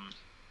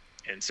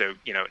 And so,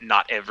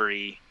 not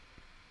every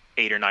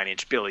 8 or 9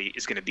 inch billy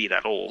is going to be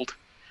that old.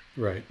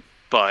 Right.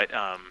 But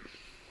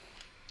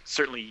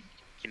certainly,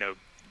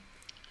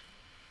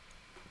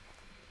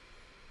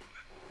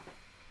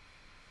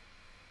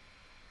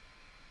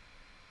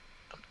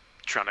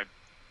 trying to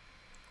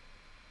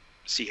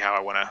see how I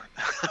want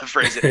to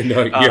phrase it.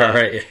 No, you're all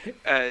right.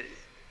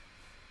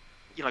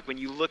 Like when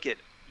you look at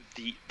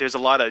there's a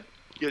lot of,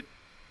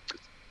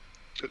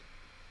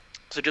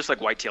 so just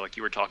like whitetail, like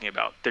you were talking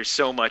about, there's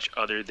so much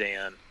other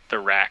than the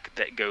rack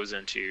that goes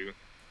into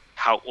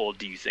how old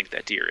do you think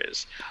that deer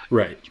is.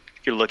 Right.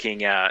 You're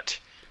looking at,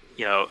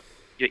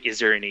 is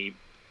there any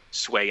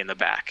sway in the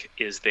back?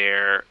 Is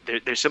there's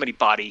so many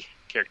body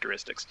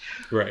characteristics.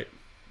 Right.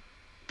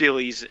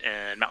 Billies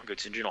and mountain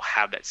goats in general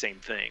have that same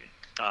thing.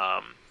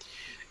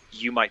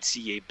 You might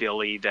see a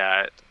billy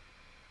that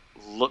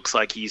looks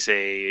like he's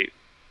a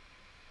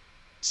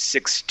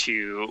 6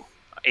 to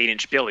 8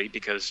 inch billy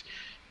because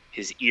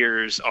his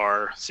ears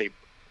are, say,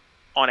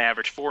 on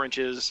average 4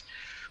 inches.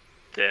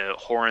 The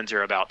horns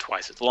are about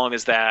twice as long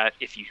as that.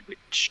 If you would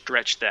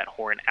stretch that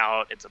horn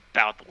out, it's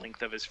about the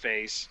length of his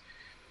face,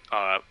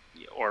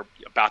 or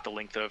about the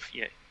length of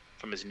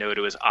from his nose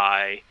to his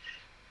eye.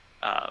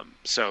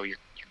 So you're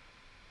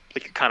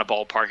kind of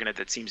ballparking it.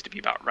 That seems to be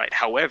about right.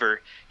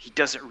 However, he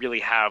doesn't really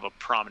have a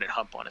prominent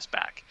hump on his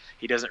back.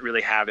 He doesn't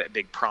really have that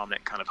big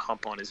prominent kind of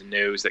hump on his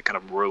nose, that kind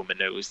of Roman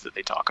nose that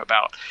they talk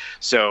about.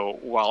 So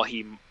while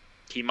he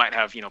might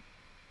have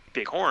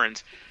big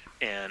horns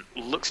and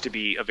looks to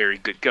be a very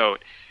good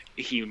goat,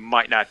 he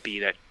might not be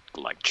that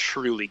like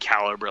truly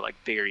caliber, like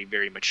very,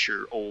 very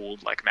mature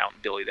old like mountain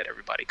billy that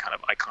everybody kind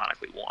of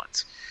iconically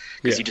wants,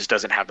 because he just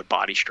doesn't have the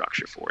body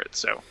structure for it.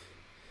 So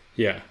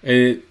yeah,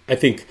 and I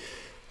think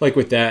like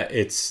with that,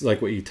 it's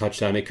like what you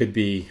touched on. It could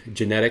be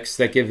genetics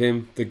that give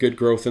him the good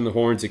growth in the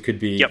horns. It could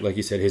be, Yep. like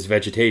you said, his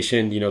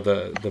vegetation,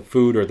 the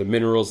food or the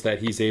minerals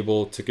that he's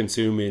able to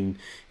consume in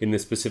the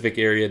specific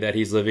area that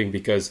he's living.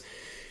 Because,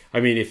 I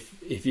mean,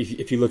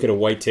 if you look at a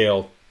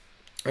whitetail,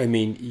 I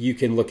mean, you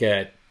can look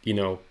at,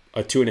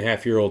 a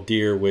 2.5-year-old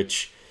deer,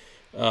 which,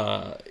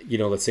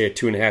 let's say a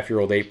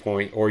 2.5-year-old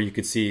 8-point, or you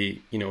could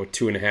see, a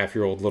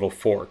 2.5-year-old little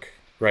fork,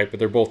 right? But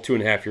they're both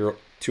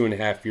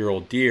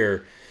 2.5-year-old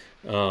deer.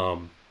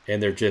 And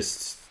they're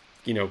just,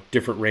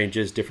 different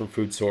ranges, different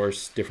food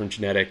source, different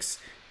genetics.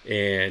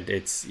 And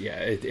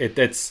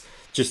that's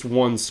just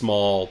one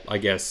small, I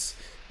guess,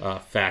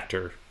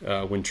 factor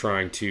when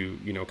trying to,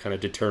 kind of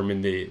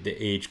determine the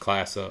age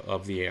class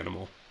of the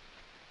animal.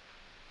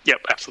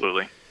 Yep,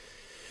 absolutely.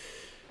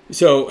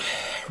 So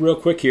real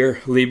quick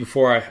here, Lee,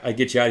 before I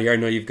get you out of here, I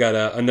know you've got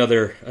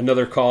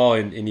another call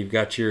and you've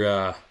got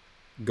your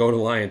Goat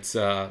Alliance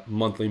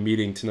monthly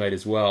meeting tonight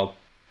as well.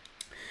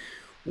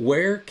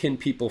 Where can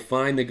people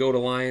find the Goat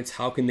Alliance?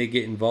 How can they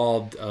get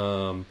involved,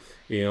 or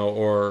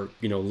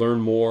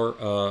learn more,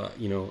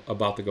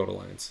 about the Goat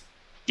Alliance?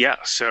 Yeah,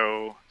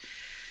 so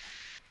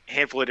a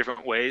handful of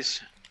different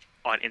ways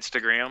on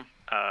Instagram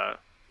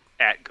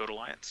at Goat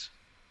Alliance.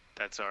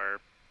 That's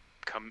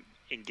come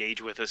engage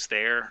with us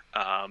there.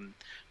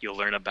 You'll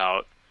learn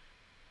about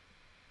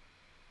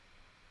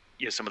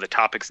some of the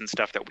topics and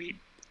stuff that we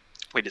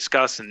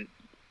discuss and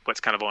what's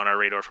kind of on our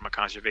radar from a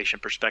conservation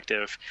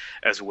perspective,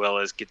 as well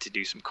as get to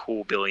do some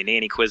cool Billy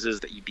Nanny quizzes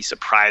that you'd be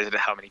surprised at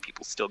how many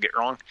people still get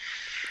wrong.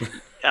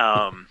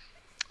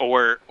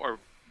 Or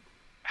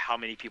how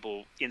many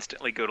people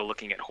instantly go to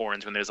looking at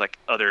horns when there's like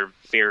other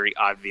very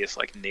obvious,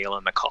 like nail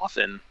in the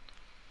coffin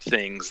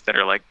things that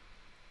are like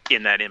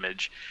in that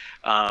image.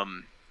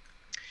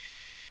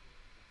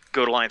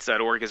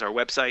 GoatAlliance.org is our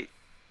website.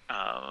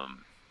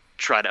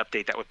 Try to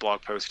update that with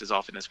blog posts as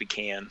often as we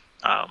can.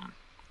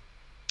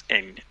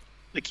 And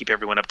to keep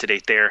everyone up to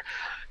date there.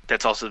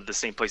 That's also the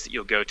same place that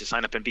you'll go to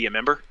sign up and be a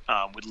member.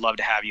 We'd love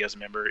to have you as a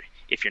member.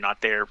 If you're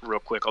not there, real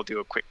quick, I'll do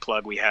a quick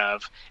plug. We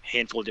have a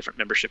handful of different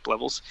membership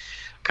levels,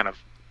 kind of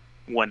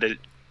one to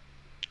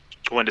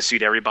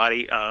suit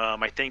everybody.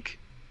 I think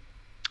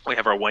we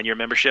have our 1-year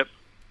membership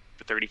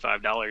for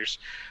 $35.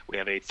 We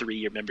have a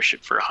 3-year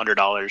membership for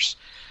 $100.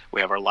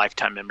 We have our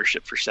lifetime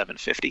membership for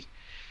 $750.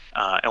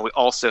 And we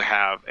also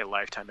have a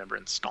lifetime member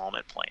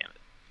installment plan.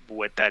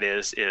 What that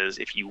is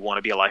if you want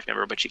to be a life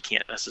member, but you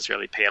can't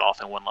necessarily pay it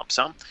off in one lump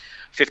sum,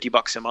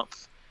 $50 a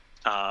month,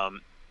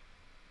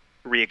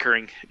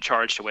 reoccurring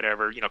charge to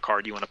whatever,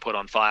 card you want to put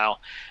on file,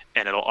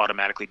 and it'll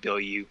automatically bill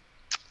you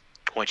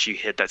once you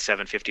hit that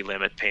 $750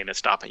 limit, payment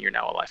stop, and you're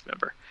now a life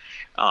member.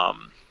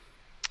 And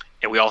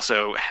we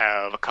also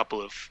have a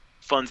couple of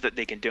funds that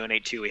they can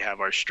donate to. We have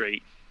our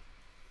straight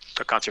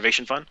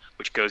conservation fund,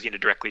 which goes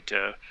directly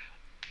to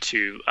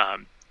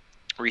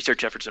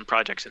research efforts and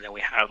projects, and then we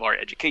have our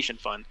education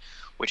fund,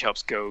 which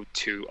helps go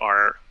to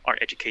our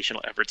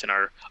educational efforts and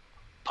our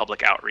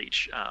public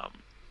outreach,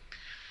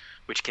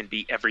 which can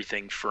be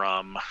everything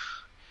from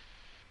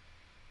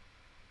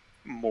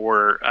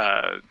more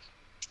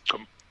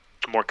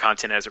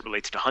content as it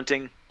relates to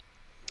hunting,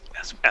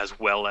 as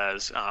well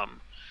as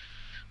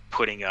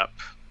putting up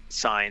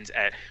signs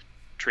at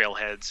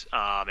trailheads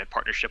in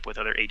partnership with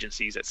other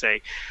agencies that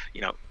say,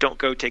 don't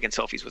go taking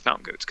selfies with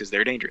mountain goats because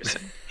they're dangerous.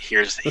 And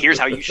here's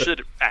how you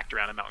should act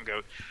around a mountain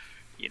goat.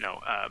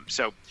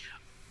 So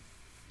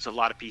there's a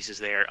lot of pieces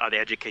there. The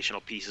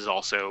educational piece is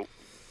also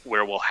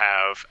where we'll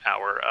have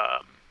our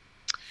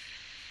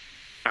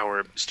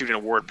student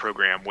award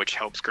program, which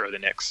helps grow the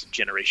next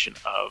generation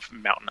of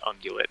mountain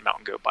ungulate,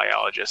 mountain goat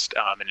biologists,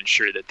 and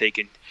ensure that they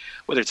can,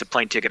 whether it's a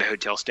plane ticket, a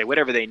hotel stay,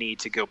 whatever they need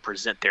to go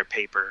present their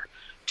paper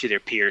to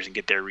their peers and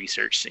get their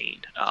research seen.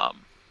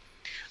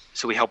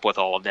 So we help with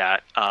all of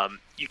that.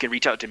 You can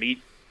reach out to me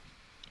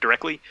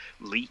directly,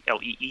 Lee,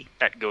 Lee,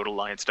 at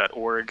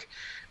goatalliance.org.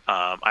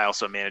 I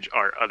also manage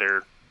our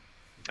other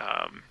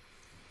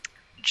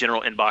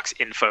general inbox,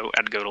 info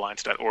at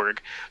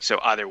goatalliance.org. So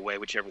either way,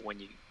 whichever one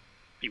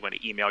you want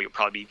to email, you'll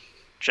probably be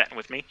chatting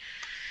with me.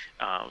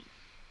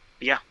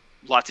 Yeah,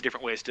 lots of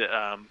different ways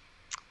to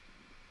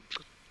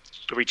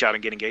reach out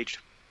and get engaged.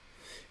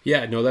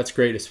 Yeah, no, that's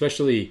great,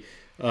 especially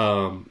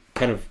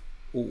kind of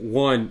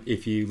one,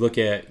 if you look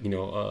at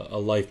a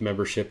life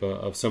membership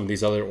of some of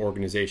these other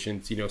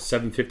organizations,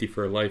 $750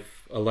 for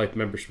a life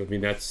membership. I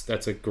mean,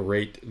 that's a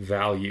great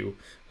value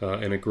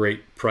and a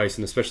great price,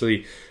 and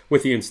especially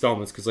with the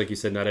installments, because like you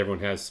said, not everyone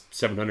has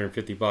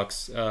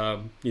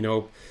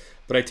 $750.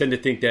 But I tend to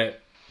think that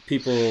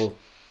people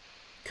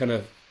kind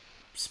of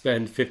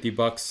spend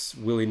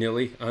 $50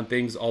 willy-nilly on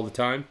things all the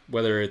time,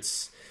 whether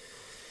it's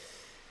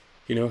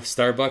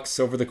Starbucks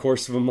over the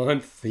course of a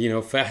month,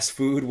 fast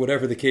food,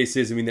 whatever the case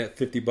is. I mean, that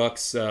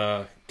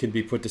 $50 can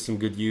be put to some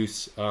good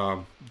use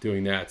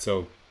doing that.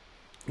 So,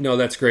 no,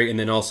 that's great. And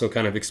then also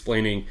kind of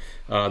explaining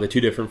the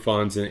two different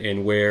funds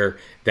and where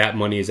that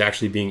money is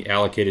actually being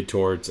allocated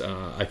towards.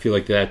 I feel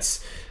like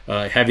that's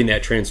having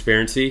that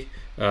transparency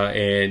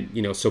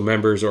and so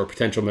members or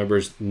potential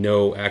members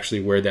know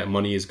actually where that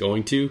money is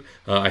going to,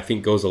 I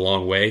think goes a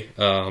long way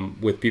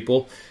with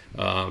people,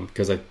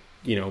 because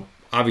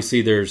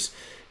obviously there's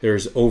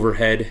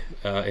overhead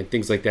and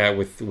things like that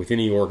with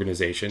any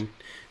organization,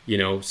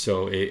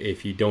 so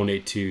if you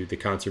donate to the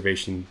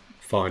conservation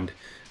fund,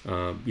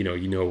 you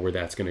know where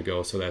that's going to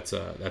go. So that's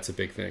a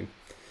big thing.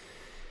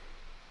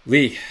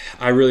 Lee,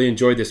 I really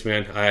enjoyed this,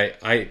 man.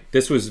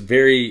 This was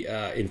very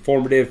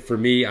informative for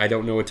me. I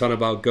don't know a ton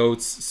about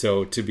goats,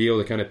 so to be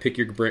able to kind of pick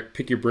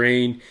your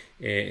brain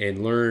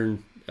and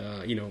learn,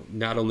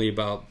 not only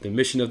about the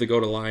mission of the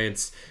Goat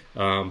Alliance,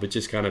 but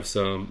just kind of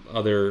some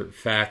other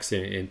facts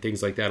and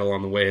things like that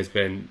along the way has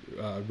been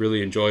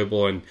really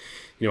enjoyable. And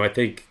I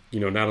think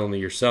not only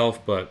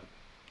yourself, but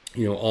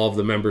all of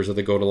the members of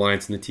the Goat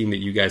Alliance and the team that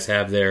you guys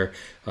have there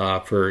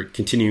for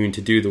continuing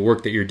to do the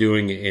work that you're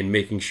doing and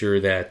making sure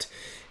that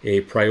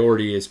a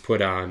priority is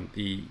put on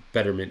the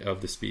betterment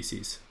of the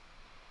species.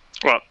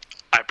 Well,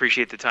 I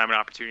appreciate the time and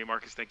opportunity,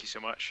 Marcus. Thank you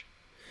so much.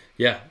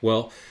 Yeah,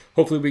 well,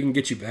 hopefully we can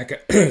get you back.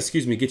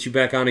 Get you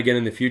back on again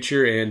in the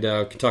future, and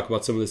can talk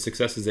about some of the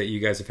successes that you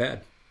guys have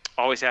had.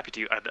 Always happy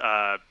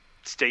to.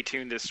 Stay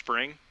tuned this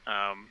spring,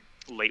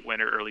 late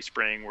winter, early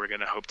spring. We're going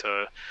to hope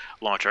to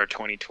launch our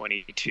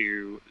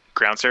 2022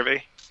 ground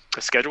survey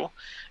schedule,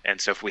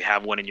 and so if we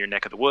have one in your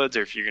neck of the woods,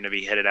 or if you're going to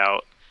be headed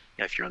out.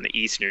 If you're on the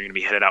east and you're going to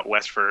be headed out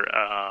west for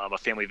a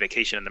family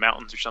vacation in the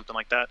mountains or something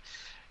like that,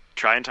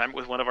 try and time it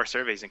with one of our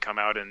surveys and come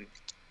out and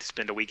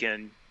spend a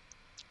weekend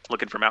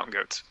looking for mountain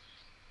goats.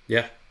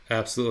 Yeah,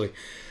 absolutely.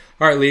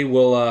 All right, Lee,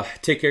 well,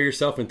 take care of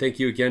yourself, and thank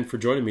you again for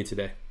joining me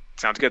today.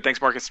 Sounds good.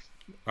 Thanks, Marcus.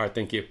 All right,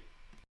 thank you.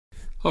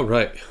 All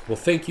right. Well,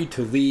 thank you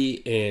to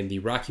Lee and the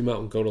Rocky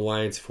Mountain Goat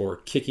Alliance for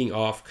kicking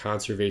off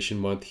Conservation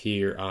Month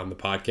here on the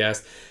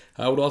podcast.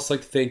 I would also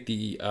like to thank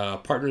the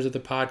partners of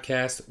the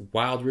podcast,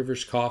 Wild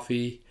Rivers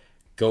Coffee,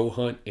 Go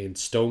Hunt, and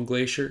Stone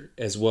Glacier,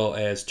 as well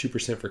as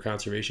 2% for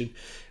Conservation.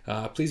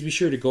 Please be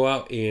sure to go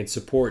out and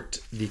support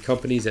the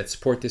companies that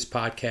support this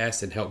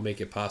podcast and help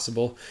make it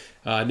possible.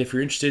 And if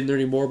you're interested in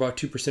learning more about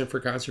 2% for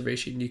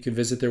Conservation, you can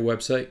visit their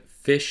website,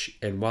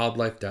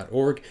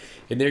 fishandwildlife.org,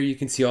 and there you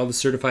can see all the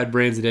certified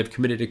brands that have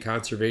committed to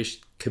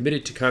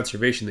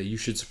conservation that you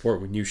should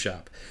support when you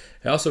shop.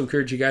 I also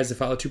encourage you guys to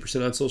follow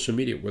 2% on social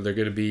media, where they're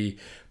going to be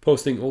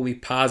posting only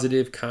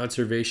positive,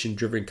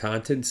 conservation-driven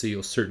content, so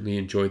you'll certainly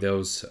enjoy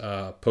those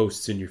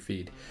posts in your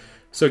feed.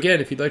 So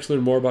again, if you'd like to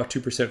learn more about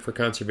 2% for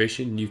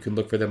Conservation, you can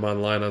look for them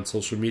online on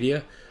social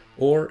media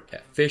or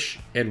at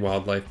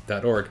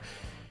fishandwildlife.org.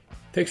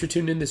 Thanks for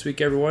tuning in this week,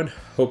 everyone.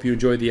 Hope you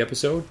enjoyed the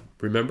episode.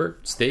 Remember,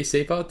 stay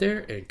safe out there,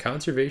 and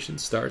conservation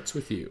starts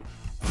with you.